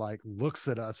bartender like looks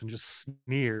at us and just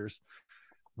sneers.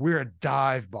 We're a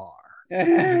dive bar.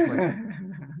 And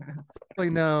it's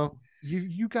like no,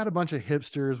 you got a bunch of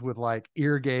hipsters with like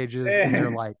ear gauges and they're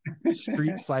like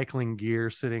street cycling gear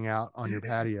sitting out on your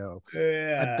patio. A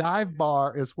Yeah. dive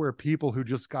bar is where people who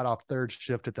just got off third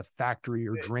shift at the factory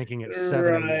are drinking at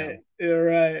 7 Right.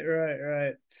 a.m.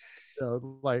 Right.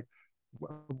 So like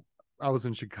I was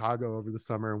in Chicago over the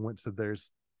summer and went to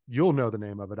there's you'll know the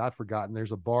name of it. I've forgotten.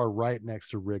 There's a bar right next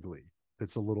to Wrigley.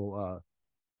 It's a little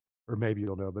or maybe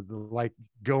you'll know, but like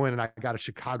go in and I got a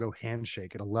Chicago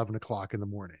handshake at 11 o'clock in the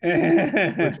morning,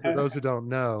 which for those who don't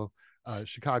know,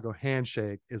 Chicago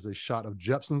handshake is a shot of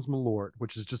Jepson's Malort,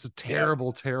 which is just a Yep.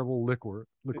 terrible, terrible liqueur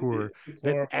It's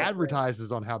that horrible.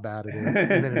 advertises on how bad it is,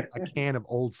 and then a can of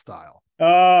Old Style. Oh,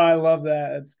 I love that.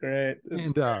 That's great. That's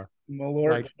And great. Malort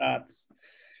like shots.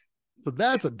 so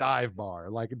that's a dive bar.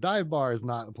 Like a dive bar is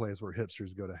not a place where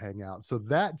hipsters go to hang out. So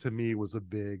that to me was a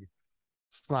big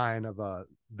sign of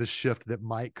the shift that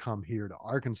might come here to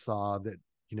Arkansas that,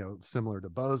 similar to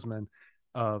Bozeman,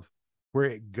 of where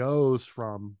it goes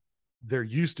from there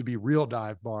used to be real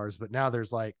dive bars, but now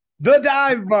there's like The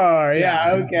dive bar.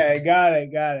 Yeah. yeah, Okay. Got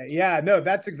it. Got it. Yeah. No,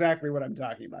 that's exactly what I'm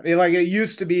talking about. Like it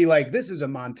used to be like this is a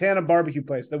Montana barbecue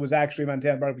place that was actually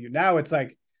Montana barbecue. Now it's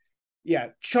like yeah,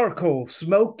 charcoal,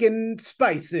 smoke, and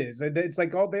spices. And it's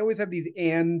like all they always have these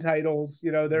and titles,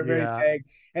 they're very yeah, vague.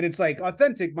 And it's like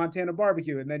authentic Montana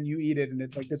barbecue. And then you eat it, and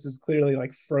it's like this is clearly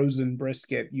like frozen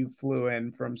brisket you flew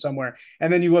in from somewhere.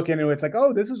 And then you look into it, it's like,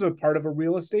 oh, this is a part of a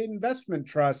real estate investment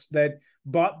trust that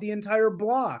bought the entire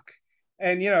block.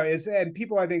 And and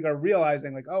people I think are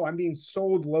realizing like, oh, I'm being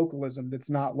sold localism that's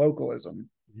not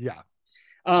localism. yeah.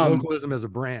 Um, Localism as a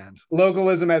brand.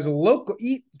 localism as local,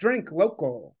 eat, drink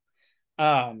local.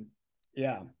 Um,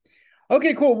 yeah.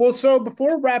 Okay, cool. Well, so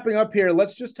before wrapping up here,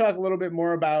 let's just talk a little bit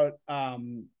more about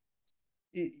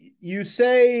you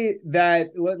say that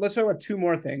let's talk about two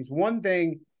more things. One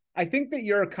thing, I think that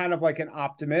you're kind of like an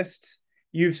optimist.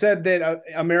 You've said that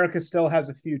America still has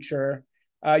a future.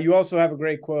 You also have a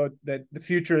great quote that the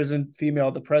future isn't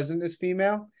female, the present is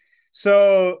female.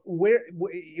 So where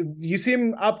you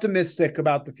seem optimistic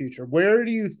about the future. Where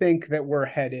do you think that we're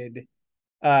headed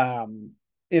um,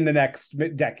 in the next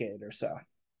decade or so?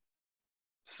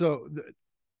 So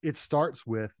it starts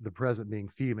with the present being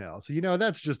female. So,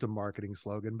 that's just a marketing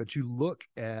slogan, but you look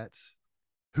at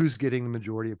who's getting the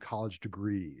majority of college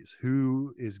degrees,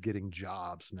 who is getting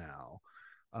jobs now,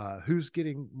 who's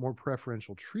getting more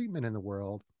preferential treatment in the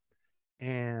world.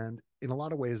 And in a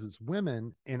lot of ways, it's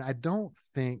women. And I don't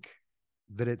think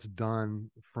that it's done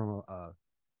from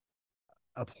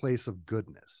a place of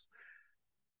goodness.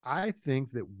 I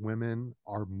think that women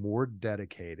are more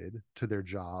dedicated to their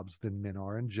jobs than men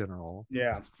are in general.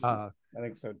 Yeah, Uh, I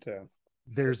think so too.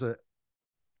 there's a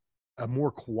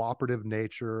more cooperative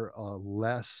nature,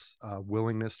 less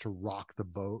willingness to rock the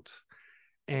boat.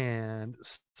 And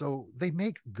so they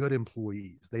make good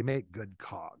employees, they make good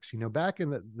cogs. Back in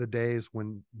the days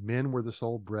when men were the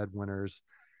sole breadwinners,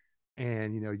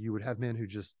 and you would have men who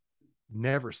just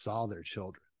never saw their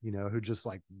children, who just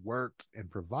like worked and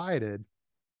provided,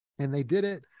 and they did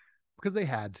it because they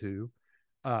had to.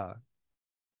 Uh,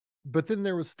 but then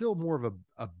there was still more of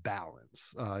a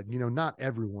balance. Not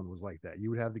everyone was like that. You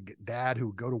would have the dad who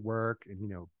would go to work and,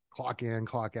 clock in,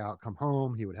 clock out, come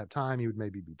home. He would have time. He would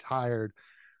maybe be tired.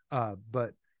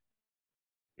 But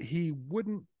he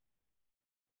wouldn't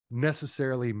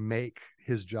necessarily make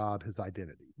his job his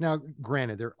identity. Now,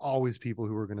 granted, there are always people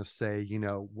who are going to say,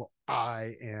 well,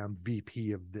 I am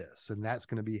VP of this, and that's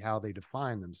going to be how they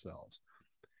define themselves.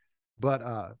 But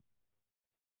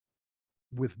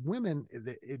with women,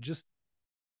 it just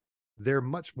they're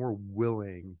much more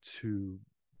willing to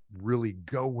really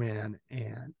go in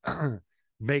and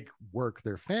make work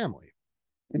their family.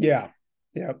 Yeah,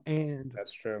 yeah, And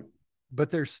that's true.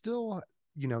 but they're still,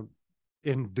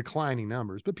 in declining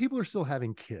numbers, but people are still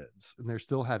having kids and they're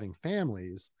still having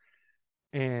families.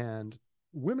 And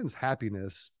women's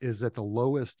happiness is at the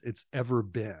lowest it's ever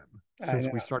been I since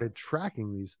know. we started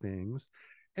tracking these things.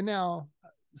 And now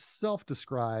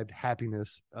self-described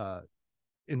happiness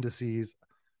indices,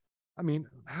 I mean,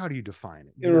 how do you define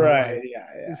it? Right. Yeah.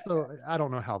 And Yeah. so I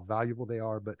don't know how valuable they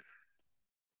are, but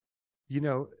you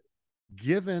know,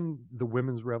 given the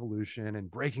women's revolution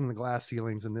and breaking the glass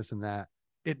ceilings and this and that,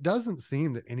 it doesn't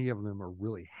seem that any of them are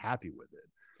really happy with it.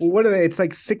 Well, what are they? It's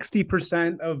like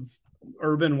 60% of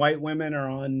urban white women are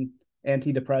on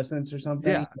antidepressants or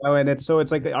something. Yeah. You know? And it's so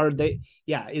it's like, are they,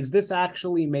 yeah, is this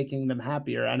actually making them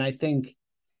happier? And I think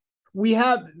we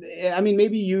have, I mean,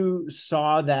 maybe you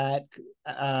saw that,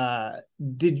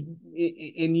 did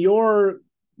in your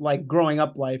like growing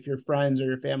up life, your friends or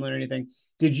your family or anything,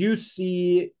 did you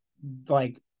see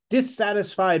like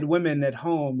dissatisfied women at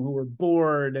home who were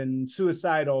bored and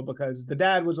suicidal because the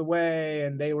dad was away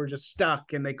and they were just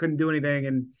stuck and they couldn't do anything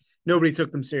and nobody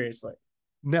took them seriously?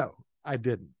 No, I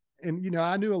didn't. And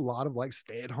I knew a lot of like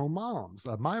stay-at-home moms.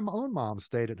 My own mom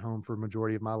stayed at home for a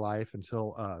majority of my life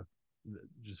until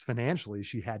just financially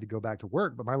she had to go back to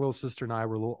work. But my little sister and I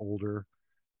were a little older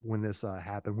when this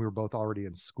happened. We were both already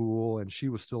in school, and she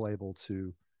was still able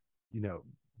to, you know,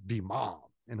 be mom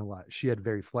in a lot. She had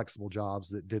very flexible jobs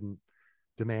that didn't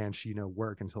demand she,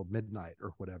 work until midnight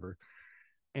or whatever.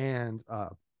 And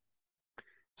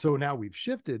so now we've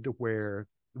shifted to where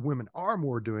women are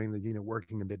more doing the,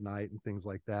 working to midnight and things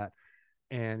like that.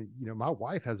 And, my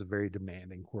wife has a very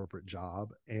demanding corporate job.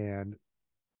 And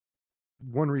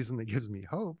one reason that gives me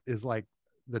hope is like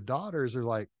the daughters are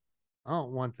like, I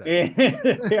don't want that.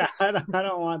 Yeah, I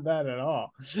don't want that at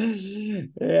all. Yeah,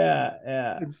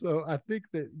 yeah. And so I think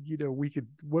that,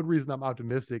 one reason I'm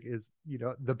optimistic is,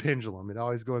 the pendulum, and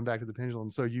always going back to the pendulum.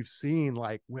 So you've seen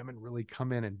like women really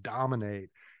come in and dominate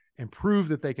and prove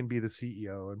that they can be the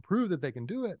CEO and prove that they can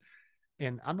do it.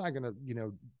 And I'm not going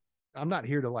to, I'm not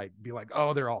here to like be like,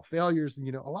 oh, they're all failures. And,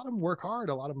 a lot of them work hard.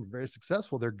 A lot of them are very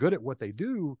successful. They're good at what they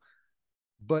do.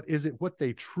 But is it what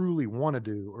they truly want to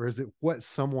do, or is it what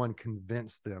someone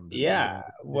convinced them that they Yeah,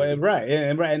 wanted to well, do? right,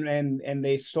 and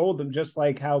they sold them just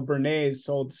like how Bernays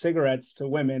sold cigarettes to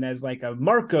women as like a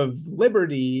mark of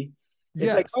liberty.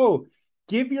 It's like, Yes. oh,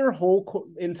 give your whole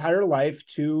entire life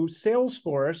to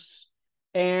Salesforce,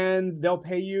 and they'll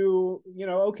pay you,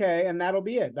 okay, and that'll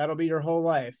be it. That'll be your whole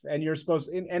life, and you're supposed,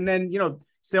 and then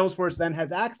Salesforce then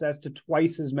has access to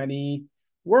twice as many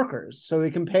workers, so they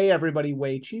can pay everybody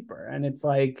way cheaper, and it's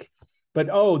like but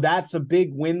oh, that's a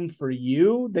big win for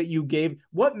you that you gave.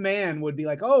 What man would be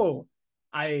like, oh,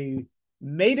 I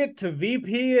made it to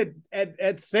VP at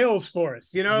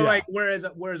Salesforce, Yeah. like whereas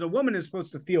a woman is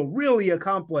supposed to feel really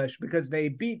accomplished because they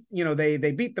beat,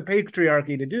 they beat the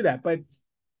patriarchy to do that. But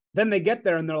then they get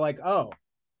there and they're like, oh,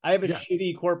 I have a Yeah.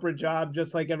 shitty corporate job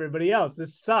just like everybody else.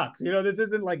 This sucks. This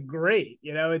isn't like great.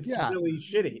 It's Yeah. really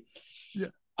shitty.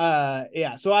 Yeah.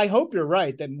 Yeah. So I hope you're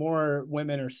right that more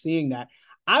women are seeing that.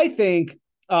 I think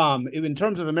in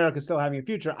terms of America still having a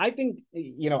future, I think,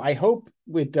 I hope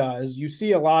it does. You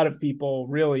see a lot of people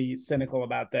really cynical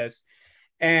about this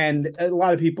and a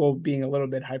lot of people being a little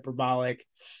bit hyperbolic.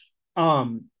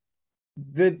 Um,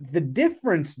 the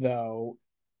difference though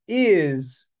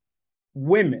is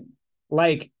women.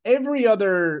 Like every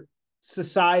other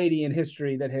society in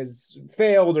history that has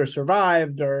failed or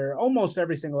survived, or almost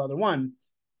every single other one,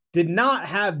 did not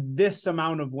have this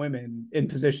amount of women in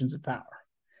positions of power.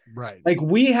 Right. Like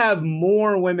we have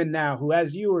more women now who,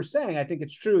 as you were saying, I think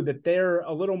it's true that they're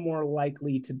a little more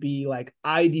likely to be like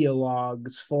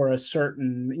ideologues for a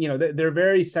certain, they're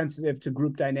very sensitive to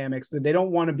group dynamics. That they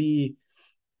don't want to be.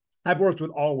 I've worked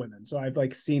with all women, so I've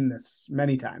like seen this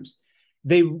many times.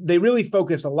 They really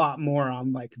focus a lot more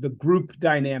on like the group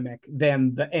dynamic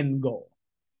than the end goal.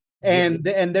 Yes.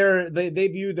 And they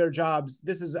view their jobs.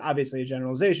 This is obviously a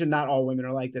generalization. Not all women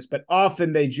are like this, but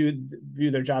often they view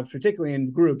their jobs, particularly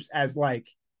in groups, as like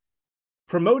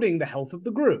promoting the health of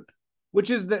the group,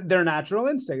 which is their natural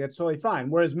instinct. It's totally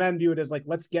fine. Whereas men view it as like,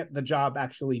 let's get the job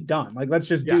actually done. Like, let's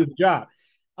just Yeah. do the job.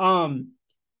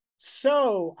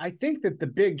 So I think that the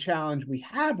big challenge we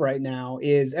have right now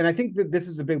is, and I think that this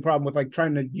is a big problem with like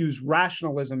trying to use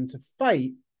rationalism to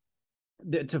fight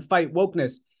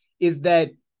wokeness, is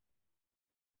that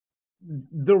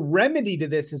the remedy to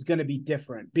this is going to be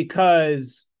different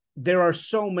because there are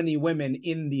so many women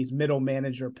in these middle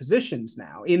manager positions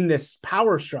now in this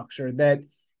power structure that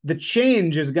the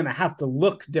change is going to have to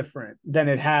look different than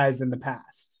it has in the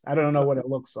past. I don't know So what it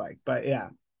looks like, but yeah.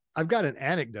 I've got an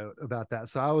anecdote about that.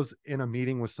 So I was in a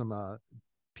meeting with some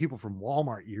people from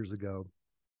Walmart years ago,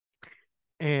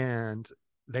 and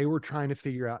they were trying to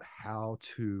figure out how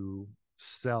to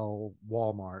sell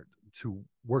Walmart to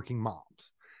working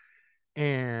moms.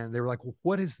 And they were like, well,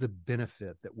 what is the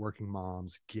benefit that working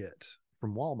moms get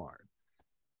from Walmart?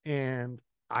 And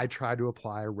I tried to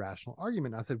apply a rational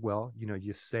argument. I said, well,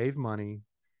 you save money,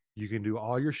 you can do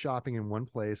all your shopping in one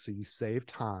place, so you save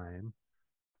time.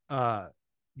 Uh,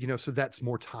 so that's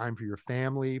more time for your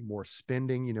family, more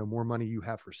spending, more money you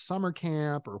have for summer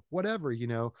camp or whatever,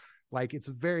 Like it's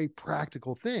a very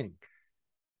practical thing.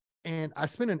 And I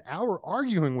spent an hour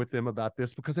arguing with them about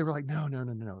this because they were like, no, no,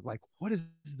 no, no, no. Like, what is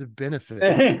the benefit?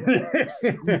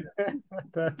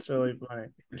 That's really funny.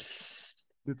 It's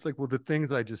like, well, the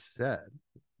things I just said,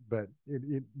 but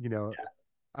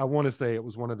I want to say it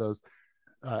was one of those,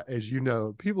 as you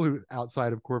know, people who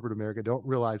outside of corporate America don't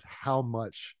realize how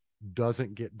much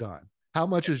doesn't get done. How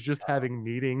much is just having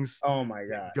meetings Oh my that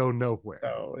God. go nowhere.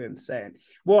 So insane.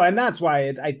 Well, and that's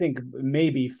why I think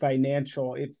maybe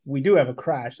financial, if we do have a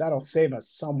crash, that'll save us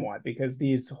somewhat, because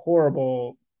these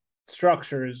horrible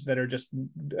structures that are just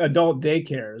adult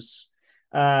daycares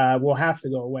will have to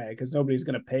go away, because nobody's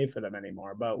going to pay for them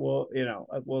anymore. But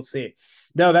we'll see.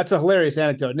 No, that's a hilarious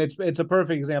anecdote, and it's a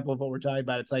perfect example of what we're talking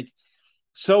about. It's like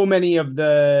so many of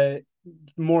the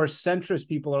more centrist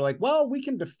people are like, well, we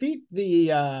can defeat the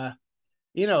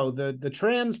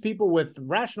trans people with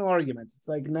rational arguments. It's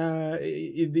like, nah,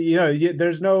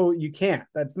 there's no, you can't.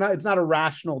 It's not a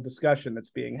rational discussion that's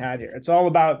being had here. It's all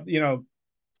about,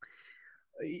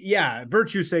 yeah,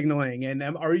 virtue signaling and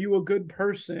are you a good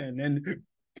person, and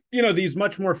these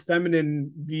much more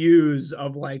feminine views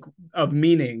of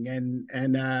meaning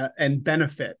and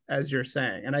benefit, as you're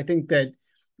saying. And I think that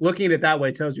looking at it that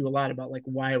way tells you a lot about like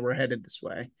why we're headed this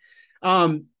way.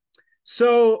 But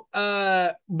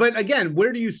again,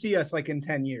 where do you see us like in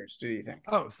 10 years, do you think?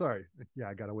 Oh, sorry. Yeah,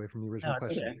 I got away from the original No, it's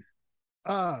question. okay.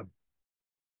 Uh,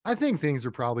 I think things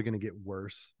are probably going to get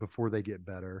worse before they get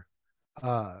better.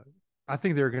 Uh, I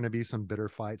think there are going to be some bitter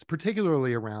fights,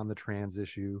 particularly around the trans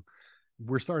issue.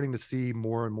 We're starting to see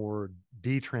more and more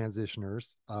detransitioners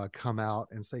come out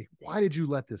and say, why did you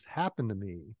let this happen to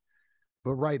me?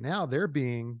 But right now they're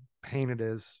being painted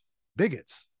as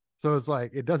bigots. So it's like,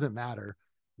 it doesn't matter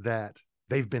that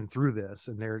they've been through this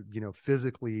and they're,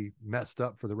 physically messed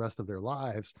up for the rest of their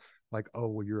lives. Like, oh,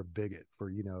 well, you're a bigot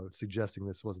for, suggesting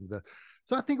this wasn't the.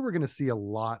 So I think we're going to see a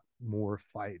lot more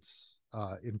fights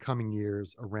in coming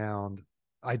years around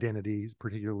identities,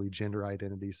 particularly gender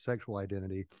identity, sexual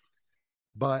identity.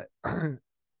 But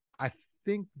I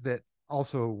think that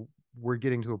also we're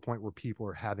getting to a point where people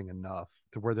are having enough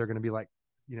to where they're going to be like,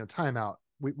 time out.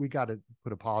 We got to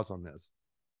put a pause on this.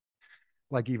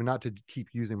 Like, even not to keep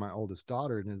using my oldest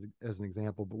daughter as an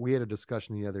example, but we had a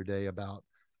discussion the other day about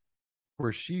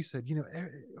where she said,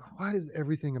 why is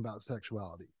everything about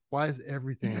sexuality? Why is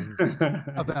everything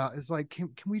about, it's like, can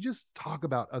we just talk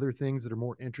about other things that are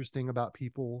more interesting about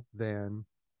people than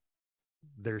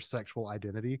their sexual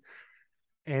identity?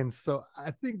 And so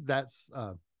I think that's,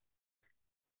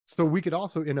 so we could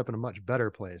also end up in a much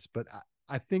better place. But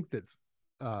I think that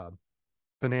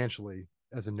financially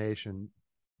as a nation,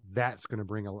 that's going to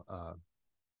bring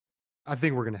I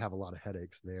think we're going to have a lot of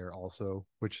headaches there also,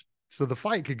 so the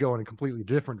fight could go in a completely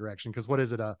different direction. Because what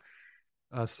is it?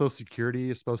 Social Security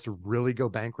is supposed to really go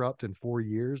bankrupt in 4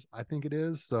 years, I think it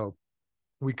is. So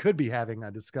we could be having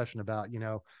a discussion about,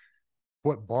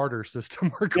 what barter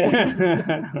system Right.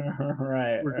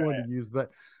 we're going to use.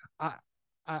 But I,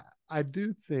 I, I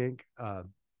do think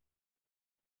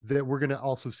that we're going to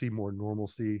also see more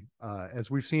normalcy,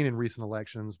 as we've seen in recent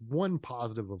elections. One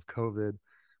positive of COVID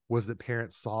was that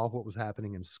parents saw what was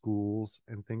happening in schools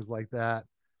and things like that.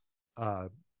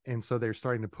 And so they're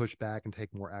starting to push back and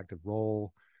take more active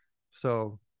role.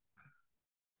 So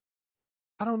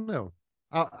I don't know.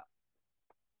 I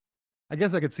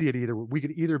guess I could see it either. We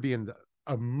could either be in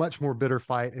a much more bitter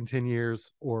fight in 10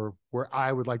 years, or where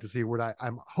I would like to see, what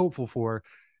I'm hopeful for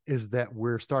is that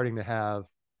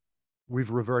we've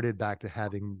reverted back to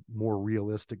having more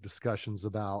realistic discussions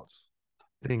about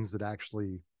things that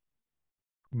actually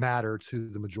matter to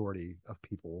the majority of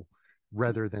people,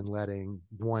 rather than letting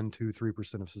 1, 2,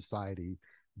 3% of society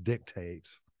dictate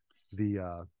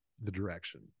the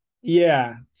direction.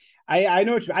 Yeah, I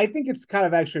know I think it's kind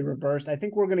of actually reversed. I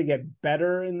think we're going to get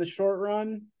better in the short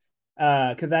run,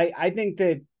 because I think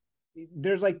that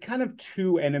there's like kind of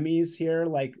two enemies here.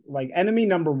 Like enemy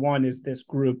number one is this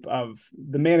group of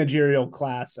the managerial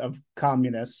class of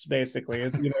communists, basically,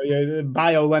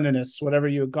 bio-Leninists, whatever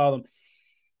you would call them,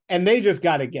 and they just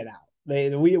got to get out.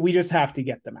 We just have to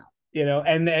get them out,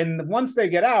 and once they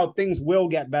get out, things will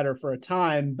get better for a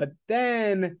time, but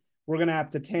then we're going to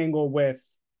have to tangle with.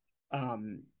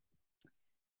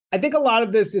 I think a lot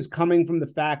of this is coming from the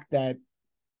fact that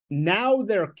now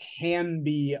there can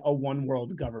be a one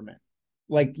world government.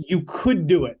 Like, you could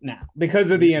do it now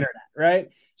because of the internet, right?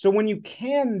 So when you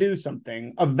can do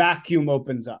something, a vacuum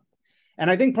opens up. And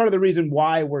I think part of the reason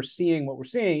why we're seeing what we're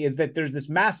seeing is that there's this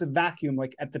massive vacuum,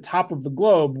 like at the top of the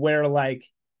globe, where like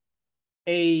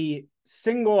a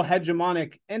single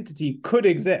hegemonic entity could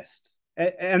exist.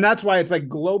 And that's why it's like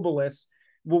globalists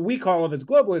what we call of as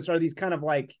globalists are these kind of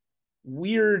like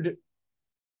weird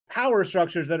power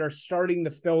structures that are starting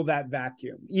to fill that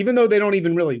vacuum, even though they don't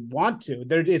even really want to.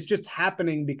 It's just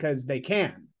happening because they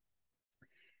can.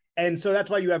 And so that's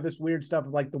why you have this weird stuff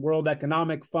of like the World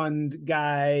Economic Fund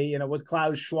guy, with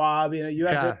Klaus Schwab. You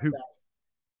have this Yeah,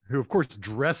 who of course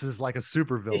dresses like a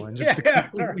supervillain just to yeah,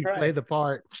 completely right. play the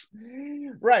part.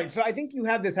 Right. So I think you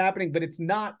have this happening, but it's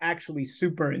not actually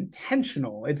super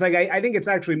intentional. It's like I think it's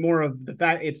actually more of the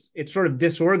fact it's sort of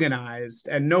disorganized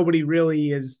and nobody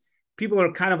really is. People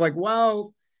are kind of like,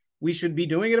 well, we should be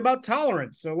doing it about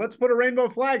tolerance. So let's put a rainbow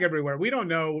flag everywhere. We don't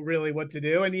know really what to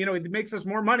do. And it makes us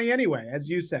more money anyway, as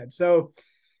you said. So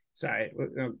sorry,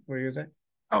 what were you gonna say?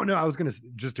 Oh no, I was going to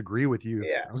just agree with you.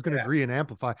 Yeah. I was going to Yeah. agree and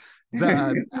amplify.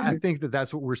 I think that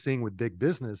that's what we're seeing with big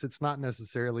business. It's not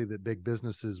necessarily that big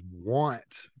businesses want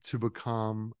to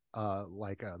become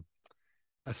like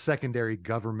a secondary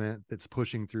government that's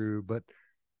pushing through, but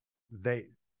they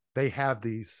they have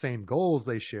these same goals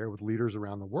they share with leaders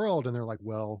around the world, and they're like,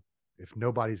 well, if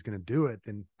nobody's going to do it,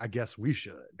 then I guess we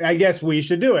should. I guess we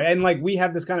should do it. And like we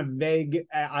have this kind of vague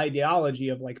ideology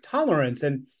of like tolerance,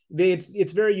 and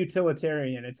it's very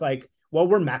utilitarian. It's like, well,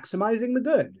 we're maximizing the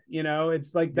good.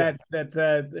 It's like that Yes.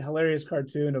 that hilarious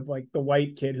cartoon of like the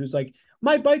white kid who's like,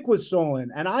 my bike was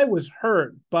stolen and I was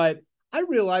hurt, but I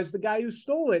realized the guy who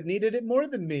stole it needed it more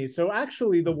than me. So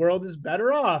actually, the world is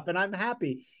better off, and I'm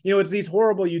happy. It's these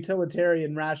horrible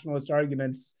utilitarian rationalist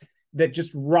arguments that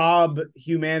just rob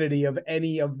humanity of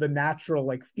any of the natural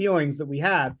like feelings that we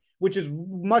have, which is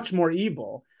much more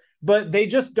evil. But they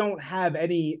just don't have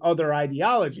any other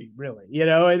ideology, really,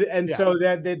 and Yeah. so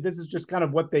that this is just kind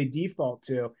of what they default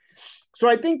to. So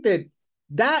I think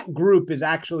that group is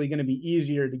actually going to be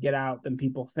easier to get out than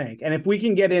people think. And if we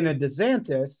can get in a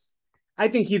DeSantis, I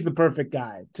think he's the perfect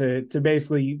guy to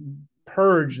basically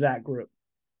purge that group.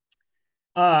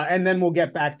 And then we'll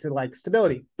get back to like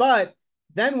stability. But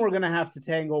then we're going to have to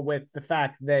tangle with the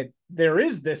fact that there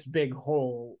is this big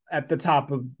hole at the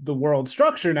top of the world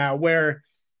structure now where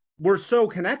we're so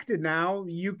connected now,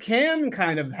 you can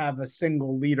kind of have a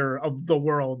single leader of the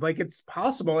world. Like it's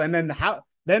possible. And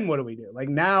then what do we do? Like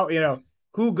now,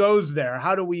 who goes there?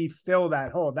 How do we fill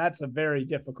that hole? That's a very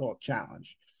difficult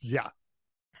challenge. Yeah.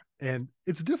 And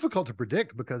it's difficult to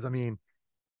predict because, I mean,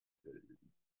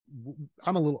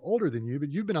 I'm a little older than you, but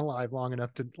you've been alive long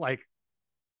enough to like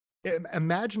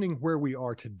imagining where we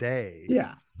are today.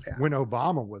 Yeah. Yeah. When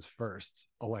Obama was first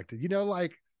elected,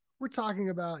 like we're talking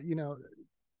about,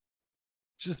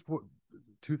 just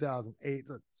 2008.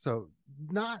 So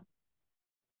not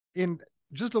in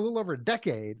just a little over a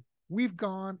decade, we've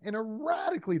gone in a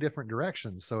radically different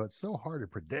direction. So it's so hard to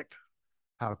predict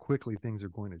how quickly things are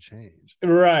going to change.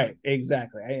 Right,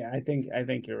 exactly. I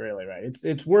think you're really right.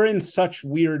 It's we're in such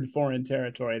weird foreign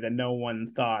territory that no one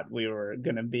thought we were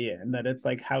gonna be in. That it's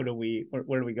like, how do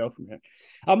where do we go from here?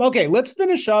 Okay, let's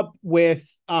finish up with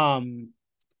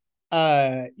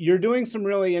you're doing some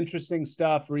really interesting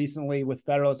stuff recently with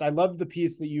Federalists. I loved the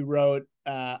piece that you wrote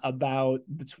about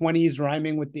the 20s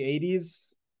rhyming with the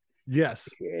 80s. Yes.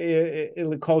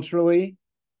 Culturally.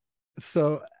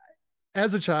 So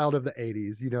as a child of the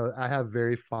 80s, I have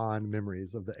very fond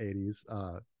memories of the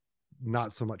 80s.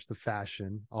 Not so much the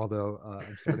fashion, although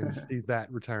I'm starting to see that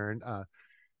return.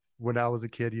 When I was a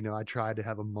kid, I tried to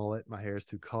have a mullet. My hair is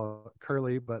too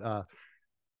curly, but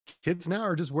kids now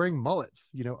are just wearing mullets,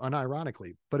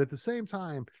 unironically. But at the same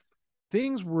time,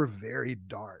 things were very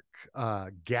dark.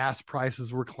 Gas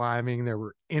prices were climbing. There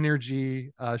were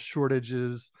energy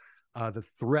shortages, the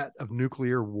threat of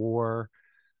nuclear war.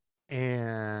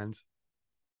 And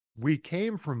we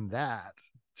came from that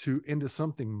into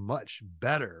something much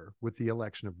better with the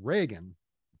election of Reagan.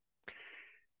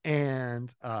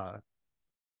 And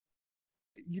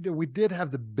we did have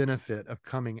the benefit of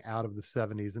coming out of the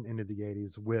 70s and into the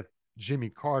 80s with Jimmy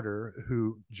Carter,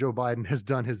 who Joe Biden has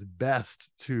done his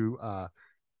best to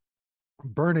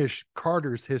burnish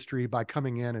Carter's history by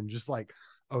coming in and just like,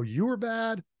 oh, you were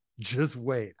bad? Just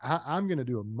wait. I'm going to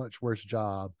do a much worse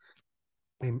job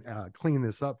and clean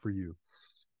this up for you.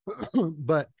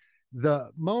 But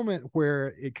the moment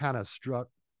where it kind of struck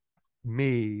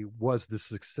me was the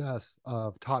success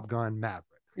of Top Gun Maverick.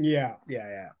 Yeah, yeah,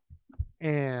 yeah.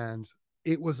 And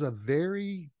it was a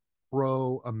very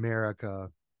pro America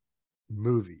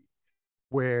movie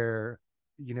where,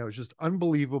 it's just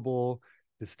unbelievable.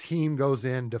 This team goes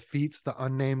in, defeats the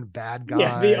unnamed bad guys.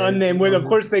 Yeah, the unnamed. When of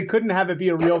course they couldn't have it be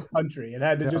a real country. It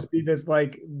had to just be this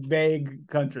like vague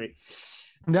country.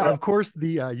 Now, of course,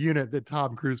 the unit that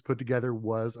Tom Cruise put together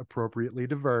was appropriately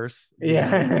diverse.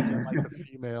 Yeah, like the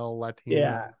female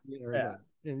Latina.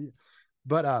 yeah.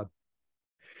 But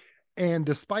And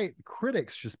despite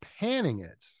critics just panning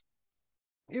it,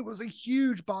 it was a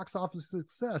huge box office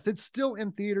success. It's still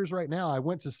in theaters right now. I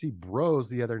went to see Bros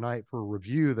the other night for a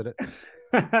review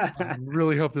I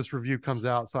really hope this review comes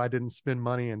out so I didn't spend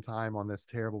money and time on this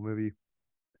terrible movie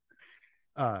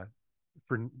uh,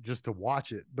 for just to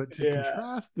watch it. But to Yeah.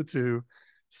 contrast the two,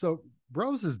 so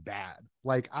Bros is bad.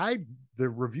 Like the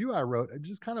review I wrote,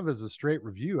 just kind of as a straight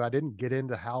review, I didn't get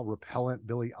into how repellent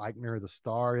Billy Eichner, the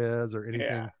star, is or Yeah.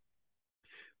 anything.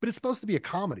 But it's supposed to be a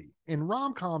comedy, and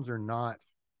rom-coms are not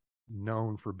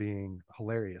known for being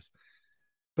hilarious.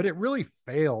 But it really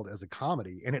failed as a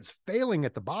comedy, and it's failing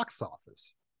at the box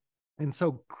office. And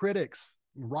so critics,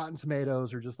 Rotten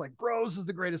Tomatoes, are just like, Bros is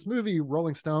the greatest movie.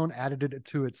 Rolling Stone added it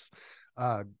to its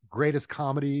greatest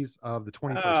comedies of the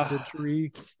 21st Oh,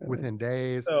 century within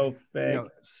days. so You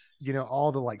fake. know,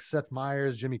 all the like Seth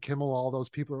Meyers, Jimmy Kimmel, all those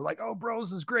people are like, oh,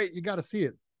 Bros is great. You got to see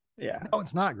it. Yeah. No,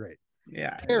 it's not great.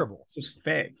 Yeah. It's terrible. It's just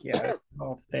fake. Yeah.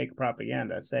 All fake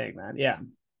propaganda saying that. Yeah.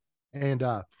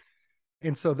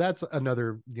 And so that's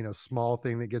another, small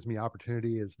thing that gives me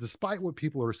opportunity is despite what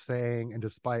people are saying and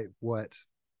despite what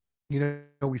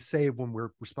we say when we're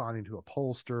responding to a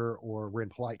pollster or we're in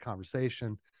polite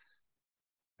conversation,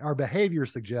 our behavior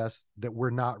suggests that we're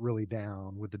not really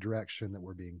down with the direction that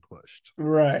we're being pushed.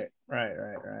 Right. Right.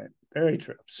 Right. Right. Very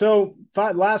true. So,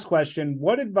 last question.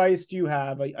 What advice do you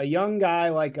have a young guy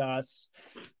like us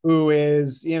who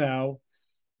is,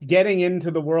 getting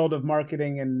into the world of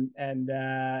marketing and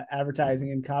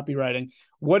advertising and copywriting?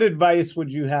 What advice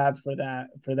would you have for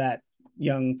that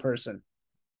young person?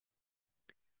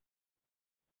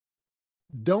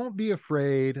 Don't be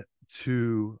afraid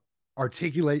to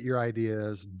articulate your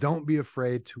ideas. Don't be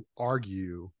afraid to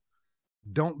argue.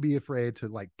 Don't be afraid to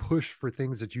like push for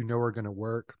things that you know are going to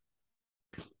work.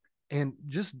 And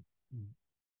just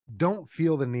don't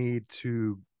feel the need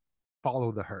to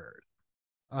follow the herd.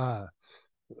 Uh,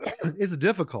 it's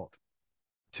difficult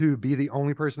to be the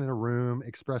only person in a room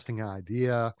expressing an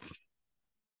idea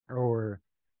or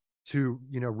to,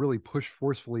 really push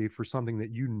forcefully for something that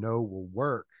will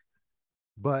work.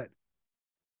 But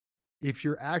if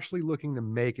you're actually looking to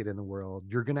make it in the world,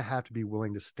 you're going to have to be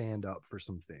willing to stand up for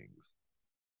some things.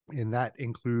 And that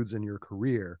includes in your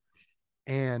career.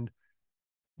 And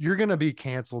you're going to be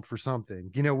canceled for something.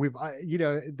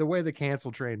 The way the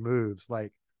cancel train moves,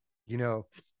 like,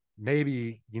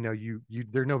 maybe, there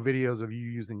are no videos of you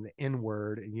using the N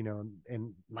word, in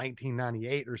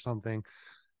 1998 or something,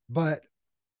 but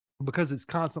because it's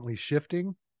constantly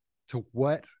shifting to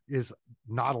what is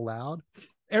not allowed,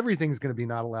 everything's going to be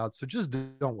not allowed. So just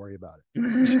don't worry about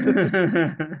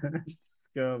it. Just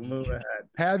go move ahead.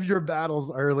 Have your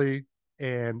battles early,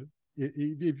 and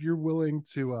if you're willing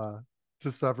to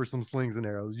suffer some slings and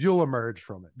arrows, you'll emerge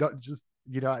from it. Don't just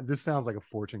this sounds like a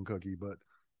fortune cookie, but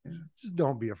just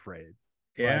don't be afraid.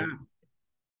 Yeah.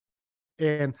 Like,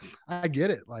 and I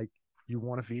get it. Like, you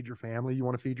want to feed your family, you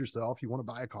want to feed yourself, you want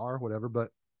to buy a car, whatever, but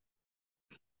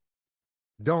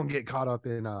don't get caught up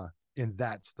in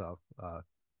that stuff.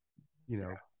 You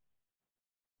know,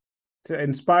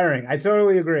 Inspiring. I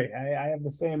totally agree. I have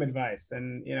the same advice,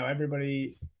 and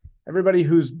everybody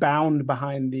who's bound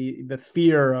behind the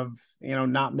fear of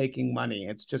not making money.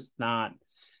 It's not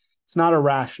a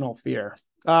rational fear.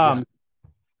 yeah.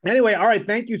 Anyway, all right.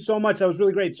 Thank you so much. That was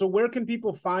really great. So where can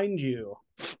people find you?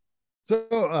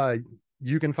 So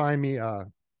you can find me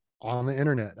on the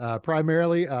internet.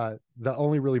 Primarily, the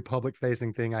only really public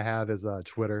facing thing I have is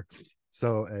Twitter.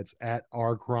 So it's at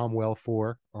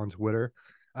rcromwell4 on Twitter.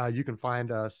 You can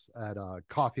find us at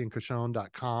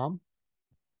coffeeandcashone.com.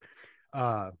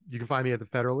 You can find me at the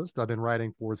Federalist. I've been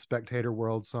writing for Spectator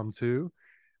World some too.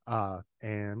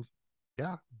 And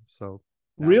yeah, so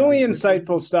Really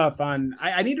insightful stuff on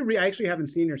I need to I actually haven't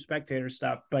seen your Spectator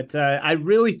stuff, but I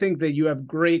really think that you have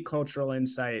great cultural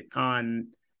insight on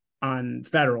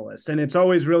Federalist, and it's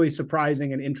always really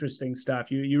surprising and interesting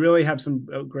stuff. You really have some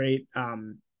great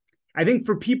I think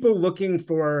for people looking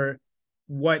for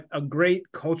what a great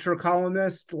culture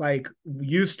columnist like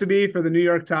used to be for the New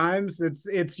York Times,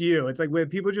 it's you. It's like when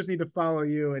people just need to follow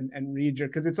you and read your,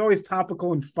 because it's always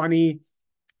topical and funny,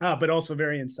 but also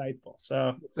very insightful.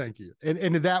 So thank you.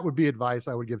 And that would be advice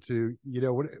I would give to,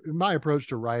 my approach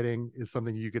to writing is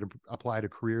something you could apply to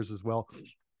careers as well.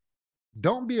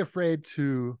 Don't be afraid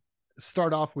to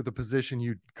start off with a position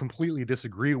you completely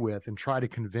disagree with and try to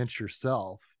convince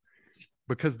yourself,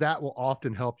 because that will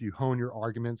often help you hone your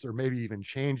arguments or maybe even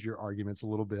change your arguments a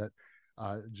little bit.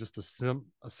 Just a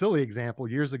silly example,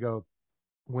 years ago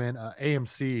when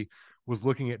AMC was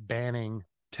looking at banning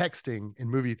texting in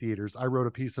movie theaters, I wrote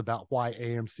a piece about why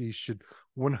AMC should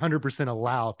 100%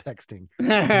 allow texting in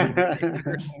movie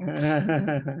theaters.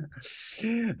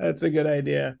 That's a good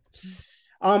idea.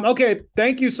 Okay,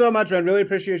 thank you so much, man. Really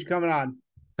appreciate you coming on.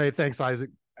 Hey, thanks, Isaac.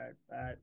 All right.